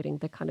Irish writing.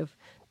 The kind of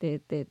the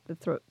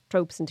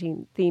tropes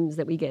and themes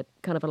that we get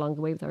kind of along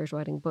the way with Irish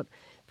writing. But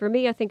for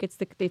me, I think it's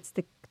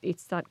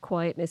that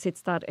quietness.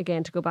 It's that,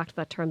 again, to go back to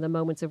that term, the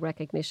moments of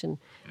recognition.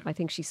 Yeah. I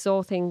think she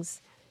saw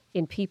things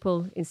in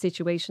people, in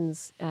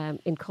situations,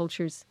 in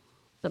cultures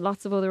that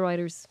lots of other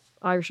writers,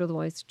 Irish or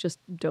otherwise, just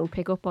don't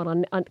pick up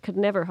on and could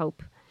never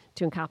hope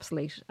to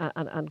encapsulate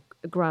and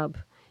grab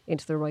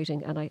into their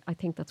writing. And I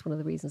think that's one of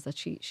the reasons that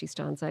she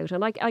stands out.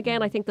 And I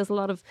think there's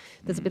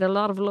been a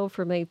lot of love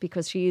for Maeve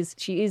because she is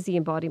the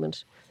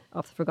embodiment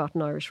of the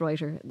forgotten Irish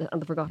writer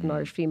and the forgotten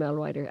Irish female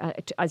writer.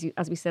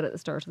 As we said at the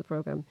start of the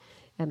programme,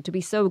 to be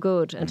so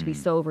good and to be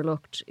so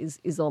overlooked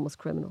is almost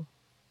criminal.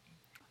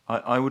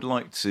 I would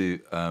like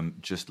to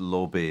just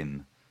lob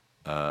in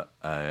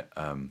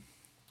an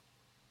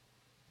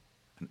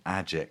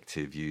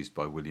adjective used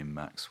by William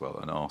Maxwell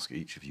and ask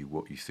each of you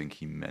what you think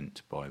he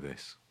meant by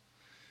this.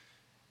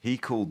 He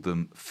called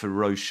them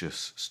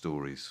ferocious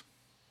stories.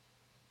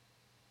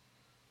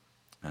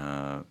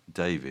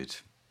 David,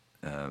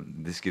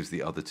 this gives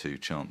the other two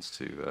chance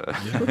to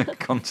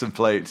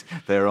contemplate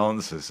their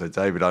answers. So,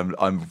 David, I'm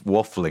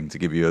waffling to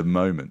give you a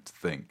moment to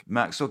think.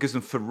 Maxwell gives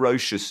them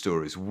ferocious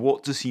stories.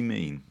 What does he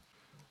mean?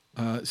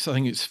 So I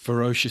think it's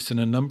ferocious in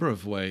a number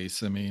of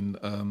ways. I mean,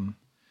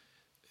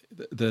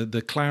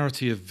 the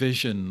clarity of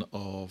vision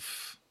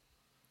of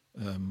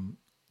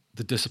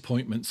the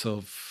disappointments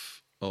of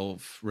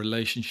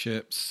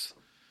relationships,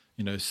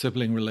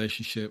 sibling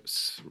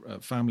relationships,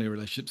 family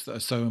relationships that are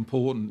so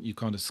important. You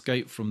can't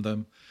escape from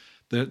them.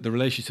 The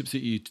relationships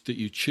that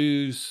you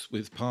choose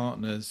with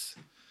partners,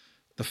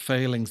 the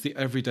failings, the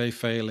everyday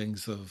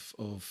failings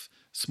of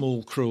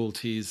small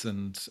cruelties,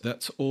 and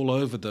that's all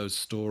over those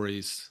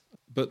stories.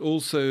 But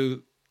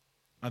also,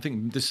 I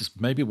think this is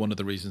maybe one of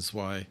the reasons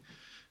why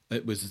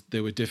they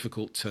were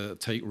difficult to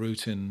take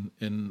root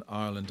in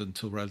Ireland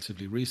until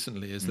relatively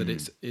recently, is that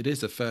it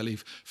is a fairly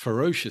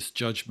ferocious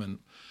judgment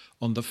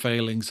on the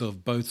failings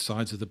of both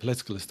sides of the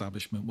political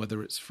establishment,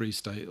 whether it's Free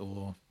State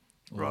or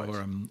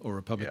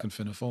Republican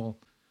Fianna Fáil.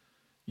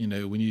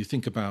 When you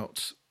think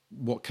about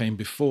what came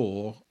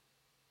before,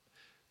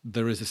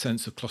 there is a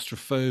sense of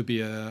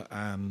claustrophobia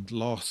and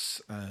loss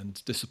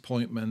and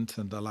disappointment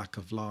and the lack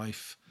of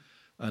life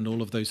and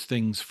all of those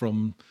things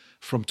from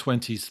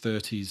 20s,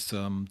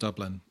 30s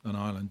Dublin and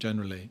Ireland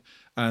generally.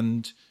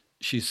 And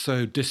she's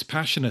so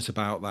dispassionate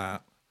about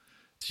that.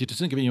 She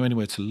doesn't give you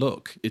anywhere to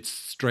look. It's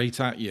straight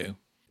at you.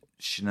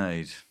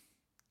 Sinead,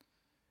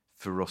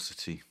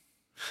 ferocity.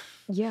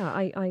 Yeah,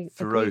 I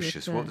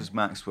ferocious. What does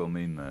Maxwell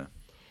mean there?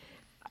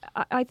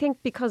 I think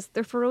because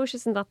they're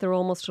ferocious in that they're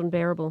almost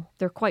unbearable.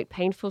 They're quite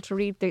painful to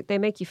read. They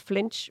make you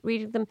flinch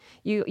reading them.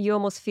 You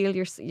almost feel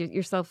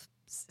yourself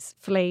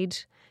flayed.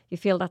 You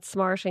feel that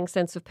smarting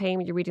sense of pain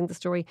when you're reading the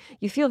story.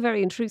 You feel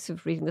very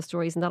intrusive reading the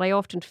stories, and that I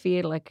often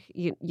feel like,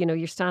 you know,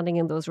 you're standing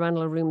in those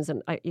Ranelagh rooms,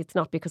 and it's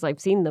not because I've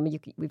seen them.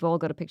 We've all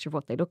got a picture of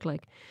what they look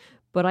like.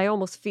 But I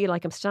almost feel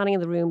like I'm standing in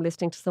the room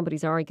listening to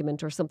somebody's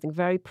argument or something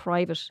very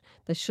private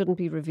that shouldn't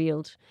be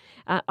revealed.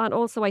 And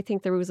also I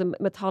think there was a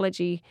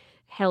mythology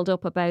held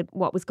up about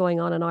what was going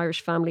on in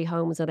Irish family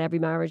homes, that every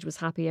marriage was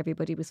happy,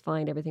 everybody was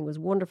fine, everything was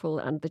wonderful,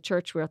 and the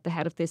church were at the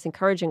head of this,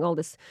 encouraging all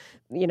this,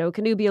 you know,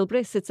 connubial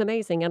bliss. It's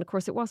amazing. And of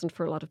course it wasn't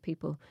for a lot of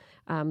people.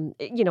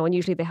 You know, and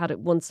usually they had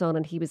one son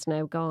and he was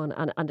now gone,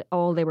 and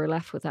all they were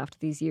left with after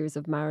these years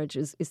of marriage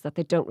is that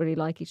they don't really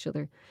like each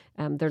other.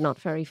 They're not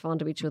very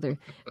fond of each other,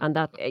 and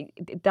that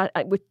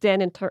which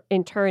then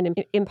in turn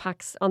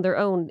impacts on their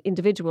own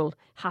individual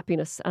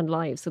happiness and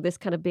lives. So this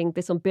kind of being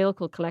this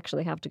umbilical collection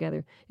they have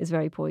together is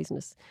very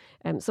poisonous.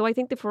 So I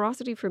think the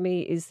ferocity for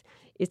me is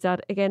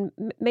that, again,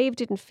 Maeve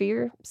didn't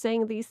fear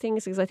saying these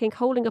things, because I think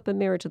holding up a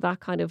mirror to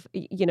that kind of,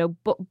 you know,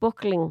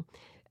 buckling,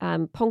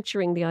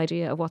 puncturing the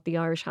idea of what the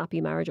Irish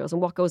happy marriage was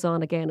and what goes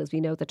on, again, as we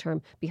know the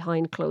term,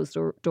 behind closed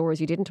doors.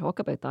 You didn't talk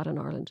about that in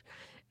Ireland.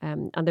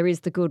 And there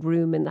is the good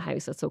room in the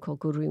house, that so-called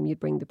good room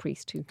you'd bring the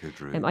priest to. Good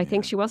room, I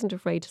think she wasn't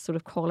afraid to sort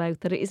of call out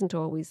that it isn't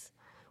always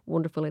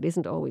wonderful, it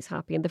isn't always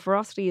happy. And the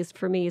ferocity is,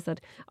 for me, is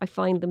that I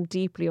find them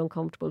deeply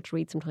uncomfortable to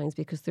read sometimes,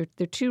 because they're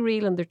too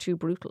real and they're too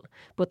brutal.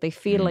 But they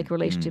feel like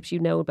relationships you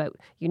know about.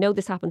 You know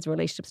this happens in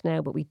relationships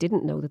now, but we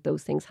didn't know that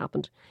those things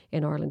happened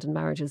in Ireland in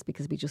marriages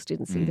because we just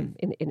didn't see them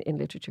in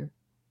literature.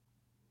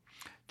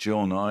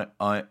 John,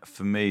 I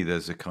for me,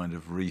 there's a kind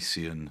of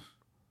Reesian.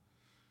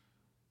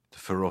 The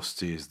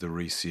ferocity is the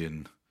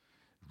Reesian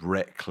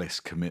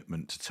reckless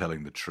commitment to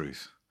telling the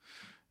truth.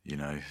 You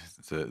know,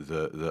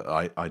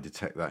 I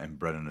detect that in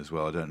Brennan as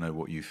well. I don't know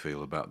what you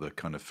feel about the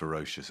kind of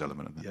ferocious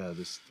element of it.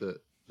 Yeah,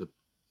 the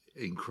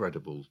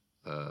incredible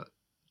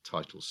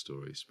title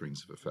story,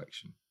 Springs of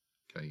Affection,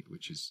 okay,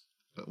 which is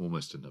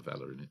almost a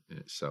novella in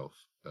itself,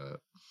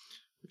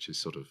 which is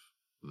sort of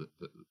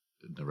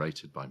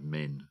narrated by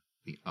Min,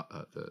 the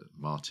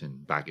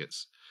Martin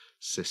Baggett's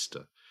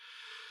sister,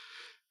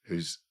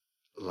 who's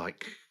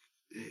like,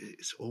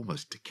 it's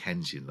almost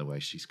Dickensian the way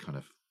she's kind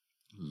of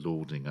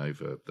lording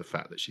over the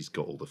fact that she's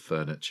got all the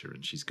furniture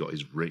and she's got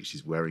his ring,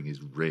 she's wearing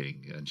his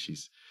ring, and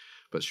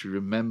but she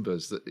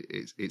remembers that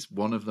it's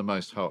one of the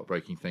most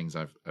heartbreaking things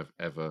I've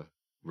ever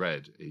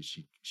read. Is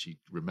she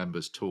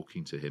remembers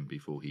talking to him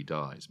before he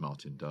dies,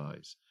 Martin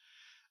dies,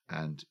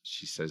 and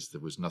she says there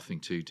was nothing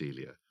to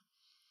Delia,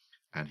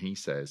 and he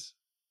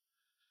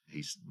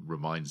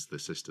reminds the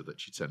sister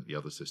that she'd sent the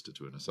other sister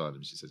to an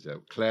asylum. She says, yeah,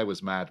 Claire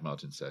was mad,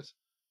 Martin says.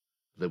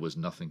 There was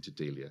nothing to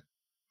Delia.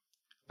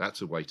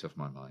 That's a weight off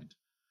my mind.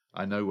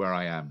 I know where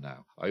I am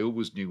now. I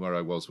always knew where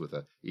I was with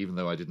her, even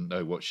though I didn't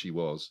know what she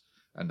was.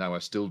 And now I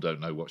still don't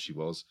know what she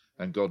was.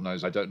 And God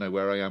knows I don't know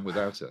where I am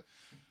without her.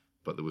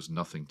 But there was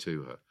nothing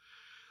to her.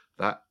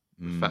 The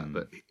fact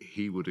that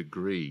he would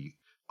agree,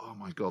 oh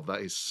my God,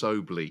 that is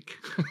so bleak.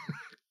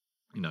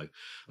 You know,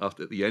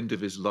 at the end of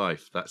his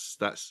life, that's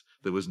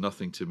there was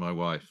nothing to my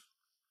wife.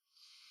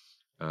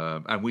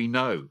 And we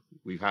know,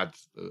 we've had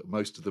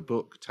most of the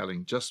book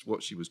telling just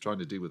what she was trying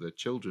to do with her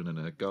children and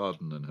her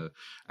garden and her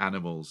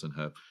animals and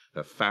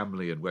her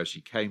family and where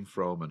she came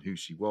from and who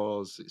she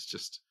was. It's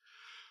just,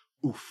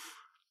 oof.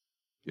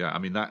 Yeah, I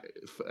mean,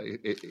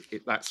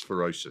 that's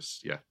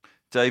ferocious, yeah.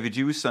 David,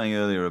 you were saying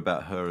earlier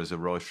about her as a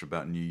writer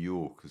about New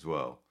York as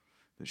well,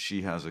 that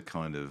she has a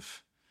kind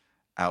of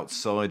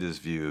outsider's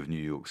view of New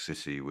York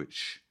City,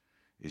 which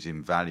is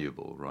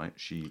invaluable, right?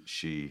 She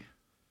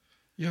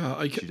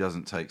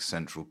doesn't take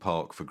Central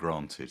Park for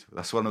granted.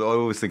 That's one I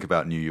always think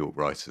about New York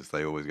writers.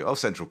 They always go, "Oh,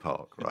 Central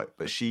Park," right?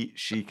 But she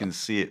can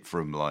see it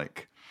from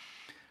like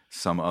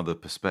some other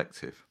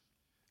perspective.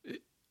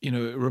 You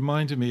know, it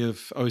reminded me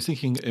of. I was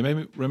thinking. It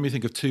made me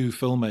think of two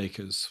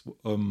filmmakers.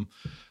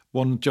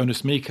 One,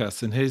 Jonas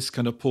Mekas, and his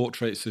kind of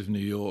portraits of New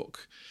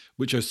York,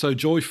 which are so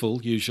joyful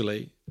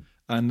usually,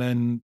 and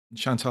then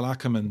Chantal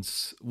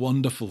Ackerman's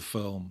wonderful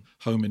film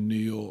Home in New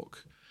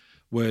York,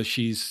 where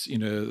she's, you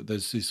know,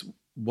 there's these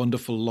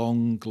wonderful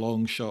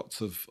long shots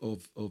of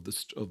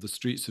the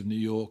streets of New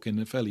York in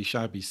a fairly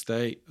shabby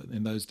state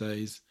in those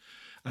days,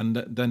 and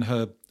then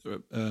her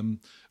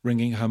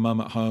ringing her mum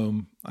at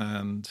home,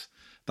 and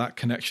that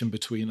connection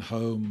between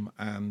home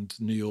and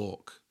New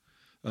York,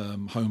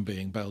 home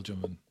being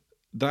Belgium, and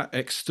that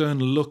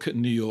external look at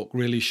New York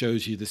really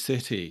shows you the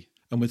city.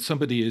 And with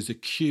somebody as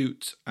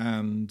acute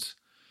and,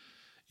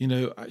 you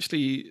know,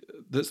 actually,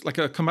 there's like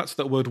I come back to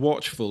that word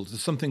watchful.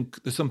 There's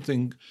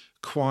something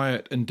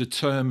quiet and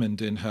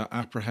determined in her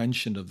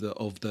apprehension of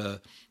the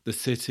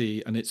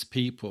city and its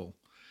people,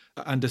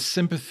 and a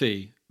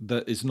sympathy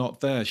that is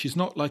not there. She's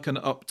not like an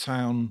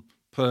uptown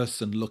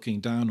person looking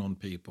down on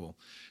people.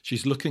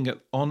 She's looking at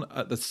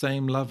the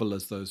same level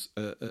as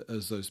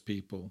those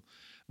people,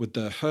 with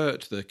their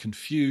hurt, their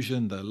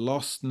confusion, their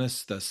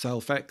lostness, their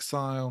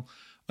self-exile,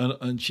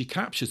 and she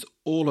captures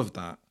all of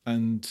that,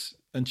 and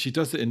she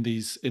does it in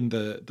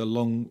the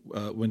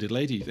long-winded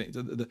lady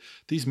thing.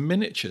 These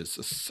miniatures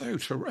are so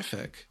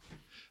terrific.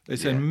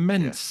 It's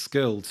immense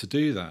skill to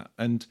do that.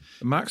 And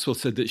Maxwell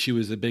said that she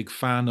was a big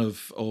fan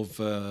of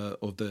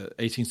the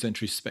 18th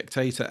century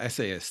Spectator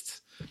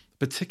essayists,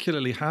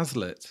 particularly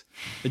Hazlitt.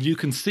 And you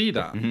can see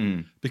that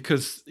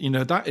because,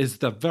 that is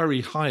the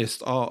very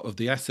highest art of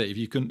the essay.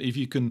 If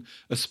you can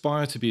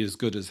aspire to be as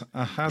good as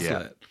a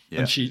Hazlitt,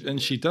 and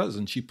she does,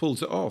 and she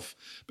pulls it off,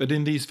 but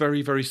in these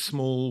very, very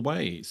small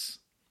ways.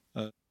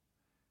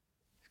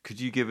 Could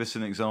you give us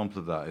an example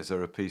of that? Is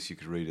there a piece you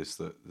could read us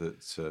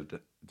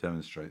that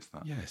demonstrates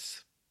that?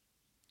 Yes.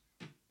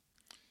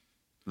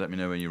 Let me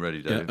know when you're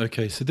ready, David. Yeah,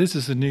 okay, so this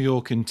is a New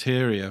York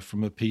interior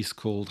from a piece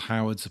called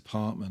Howard's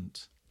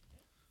Apartment.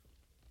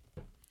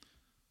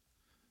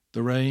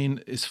 The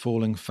rain is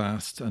falling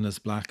fast and as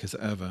black as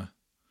ever.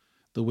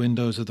 The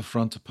windows of the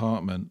front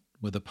apartment,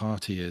 where the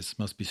party is,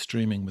 must be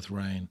streaming with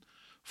rain,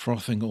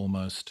 frothing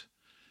almost,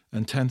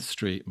 and 10th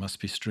Street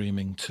must be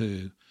streaming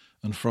too,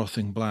 and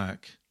frothing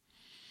black.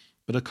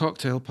 But a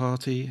cocktail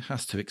party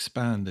has to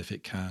expand if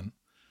it can.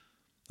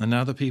 And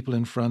now the people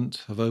in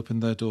front have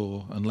opened their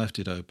door and left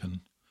it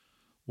open.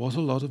 What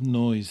a lot of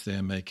noise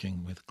they're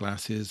making with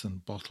glasses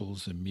and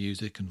bottles and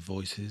music and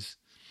voices.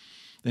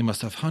 They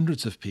must have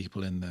hundreds of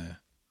people in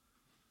there.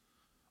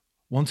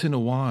 Once in a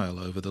while,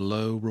 over the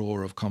low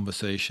roar of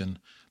conversation,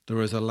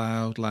 there is a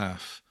loud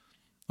laugh,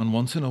 and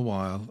once in a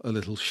while a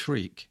little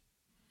shriek.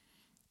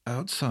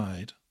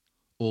 Outside,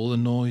 all the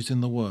noise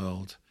in the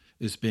world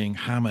is being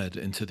hammered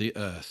into the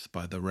earth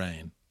by the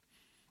rain.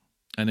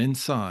 And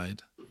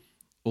inside,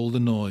 all the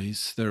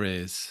noise there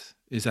is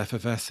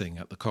effervescing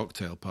at the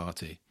cocktail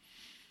party.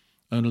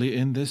 Only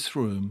in this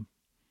room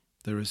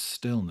there is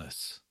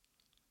stillness,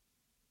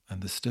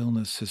 and the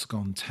stillness has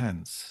gone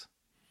tense.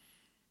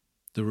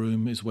 The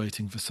room is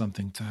waiting for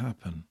something to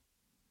happen.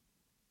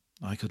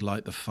 I could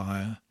light the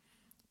fire,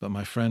 but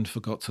my friend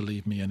forgot to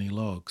leave me any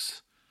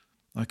logs.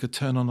 I could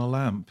turn on a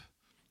lamp,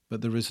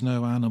 but there is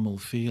no animal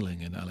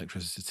feeling in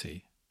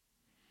electricity.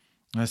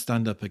 I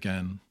stand up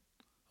again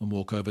and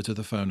walk over to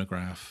the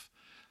phonograph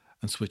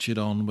and switch it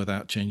on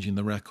without changing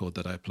the record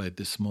that I played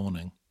this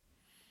morning.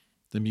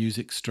 The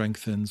music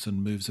strengthens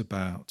and moves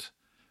about,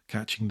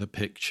 catching the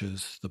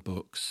pictures, the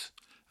books,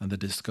 and the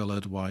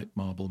discoloured white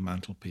marble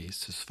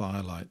mantelpiece as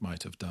firelight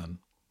might have done.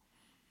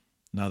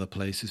 Now the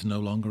place is no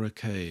longer a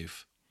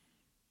cave,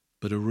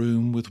 but a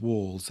room with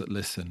walls that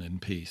listen in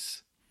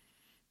peace.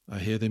 I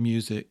hear the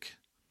music,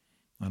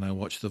 and I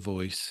watch the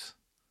voice.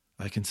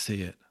 I can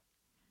see it.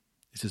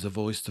 It is a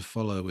voice to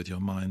follow with your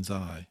mind's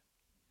eye.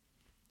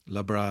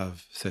 La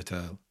Brave,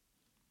 c'est-elle.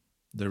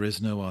 There is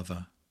no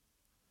other.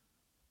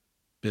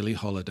 Billie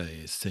Holiday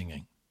is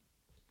singing.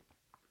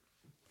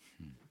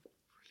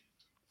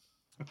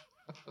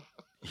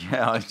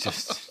 Yeah,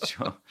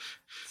 John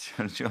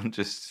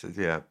just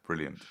said,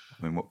 brilliant.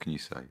 I mean, what can you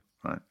say,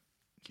 right?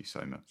 Thank you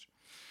so much.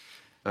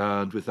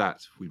 And with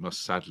that, we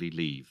must sadly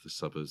leave the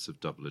suburbs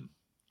of Dublin.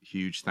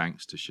 Huge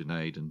thanks to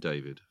Sinead and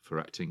David for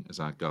acting as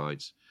our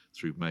guides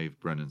through Maeve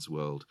Brennan's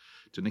world,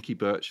 to Nicky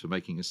Birch for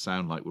making us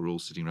sound like we're all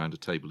sitting around a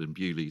table in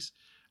Bewley's,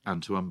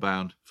 and to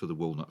Unbound for the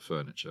walnut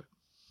furniture.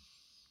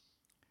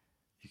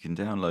 You can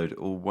download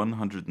all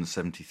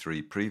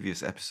 173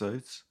 previous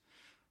episodes,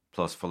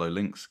 plus follow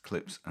links,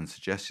 clips and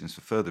suggestions for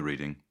further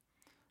reading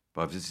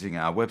by visiting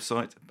our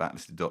website,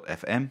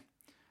 backlisted.fm.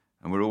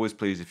 And we're always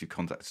pleased if you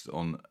contact us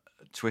on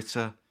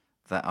Twitter,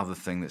 that other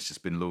thing that's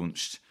just been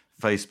launched,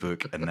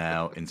 Facebook, and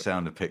now in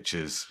Sound of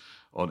Pictures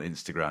on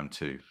Instagram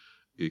too.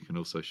 You can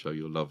also show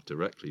your love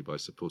directly by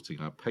supporting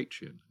our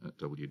Patreon at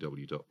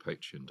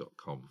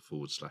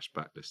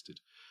www.patreon.com/backlisted.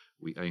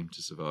 We aim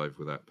to survive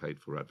without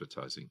paid-for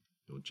advertising.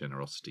 Your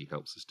generosity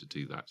helps us to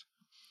do that.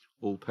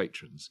 All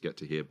patrons get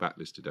to hear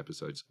backlisted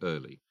episodes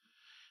early.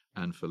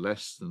 And for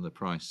less than the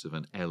price of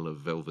an L of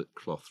velvet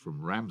cloth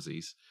from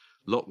Ramsay's,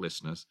 Lock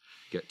listeners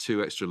get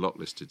 2 extra Lock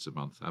Listeds a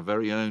month. Our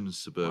very own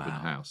suburban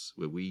house,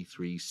 where we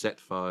 3 set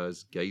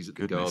fires, gaze at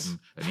the garden,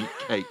 and eat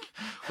cake,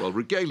 while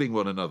regaling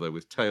one another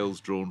with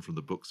tales drawn from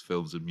the books,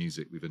 films, and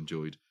music we've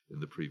enjoyed in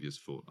the previous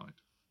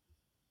fortnight.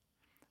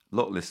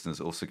 Lock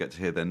listeners also get to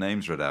hear their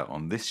names read out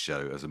on this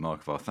show as a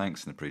mark of our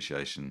thanks and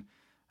appreciation.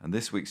 And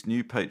this week's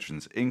new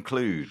patrons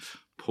include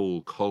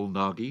Paul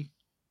Kolnagi.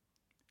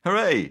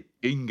 Hooray!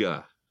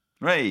 Inga.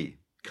 Hooray!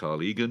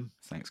 Carl Egan.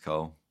 Thanks,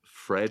 Carl.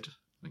 Fred.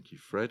 Thank you,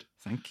 Fred.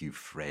 Thank you,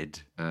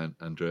 Fred. And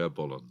Andrea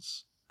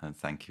Bollons. And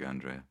thank you,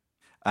 Andrea.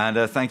 And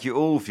thank you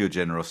all for your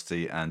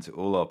generosity, and to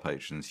all our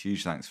patrons,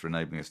 huge thanks for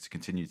enabling us to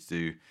continue to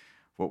do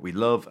what we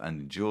love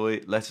and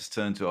enjoy. Let us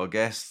turn to our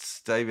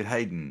guests. David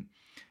Hayden,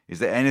 is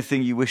there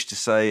anything you wish to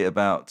say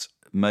about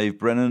Maeve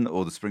Brennan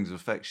or the Springs of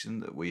Affection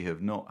that we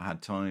have not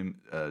had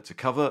time to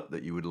cover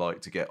that you would like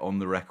to get on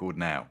the record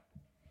now?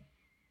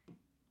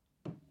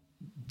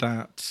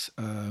 That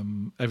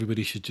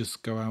everybody should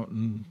just go out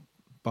and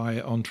buy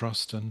it on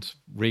trust and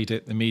read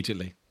it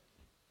immediately.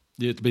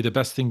 It'll be the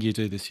best thing you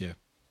do this year.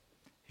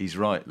 He's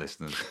right,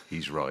 listeners.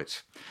 He's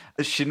right.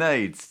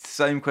 Sinead,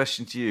 same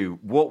question to you.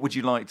 What would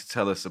you like to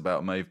tell us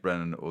about Maeve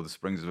Brennan or the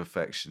Springs of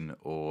Affection,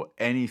 or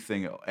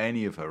anything, or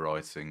any of her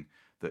writing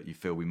that you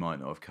feel we might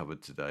not have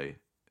covered today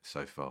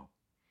so far?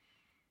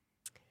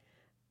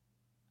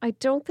 I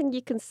don't think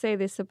you can say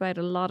this about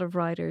a lot of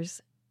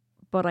writers,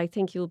 but I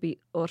think you'll be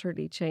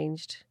utterly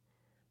changed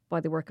by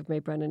the work of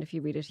Maeve Brennan if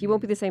you read it. You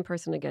won't be the same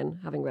person again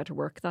having read her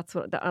work. That's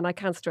what, and I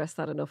can't stress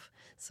that enough.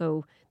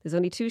 So there's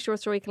only 2 short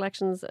story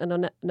collections, and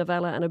a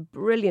novella, and a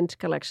brilliant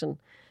collection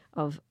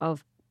of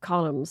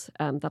columns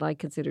that I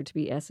consider to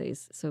be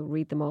essays. So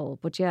read them all.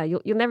 But yeah,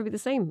 you'll never be the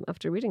same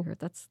after reading her.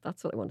 That's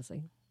what I want to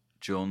say.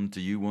 John, do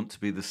you want to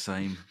be the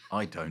same?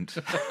 I don't.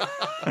 No,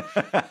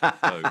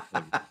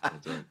 I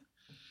don't.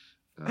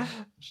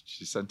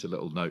 She sent a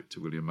little note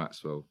to William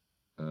Maxwell.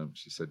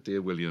 She said,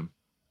 "Dear William,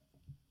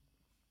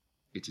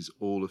 it is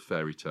all a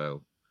fairy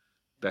tale.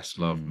 Best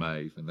love,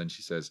 Maeve." And then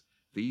she says,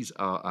 "These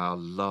are our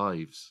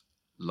lives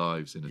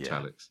in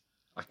italics.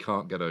 I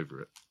can't get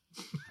over it."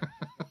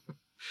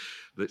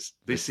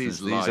 This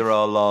is life. These are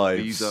our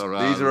lives. These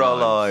are our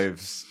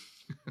lives.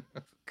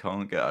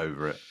 Can't get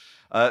over it.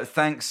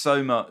 Thanks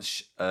so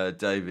much,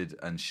 David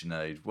and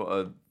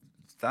Sinead.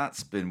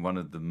 That's been one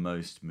of the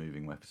most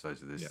moving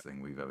episodes of this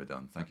thing we've ever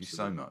done. Thank you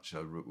so much.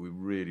 We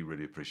really,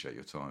 really appreciate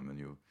your time and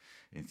your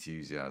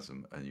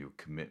enthusiasm and your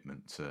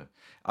commitment to...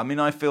 I mean,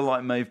 I feel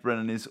like Maeve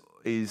Brennan is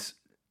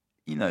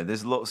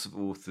there's lots of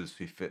authors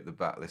who fit the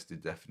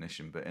backlisted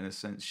definition, but in a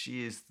sense,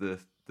 she is the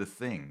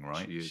thing,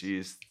 right? She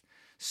is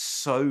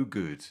so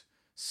good,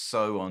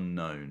 so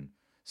unknown,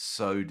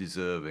 so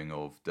deserving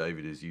of,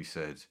 David, as you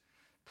said,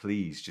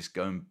 please just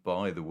go and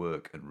buy the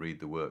work and read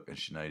the work. And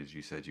Sinead, as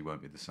you said, you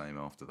won't be the same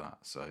after that.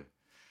 So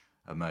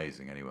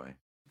amazing anyway.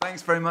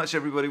 Thanks very much,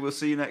 everybody. We'll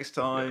see you next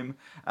time.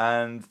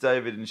 Yeah. And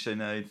David and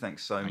Sinead,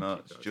 thanks so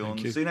much. John,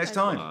 see you next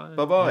time.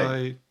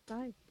 Bye-bye.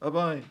 Bye.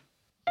 Bye-bye.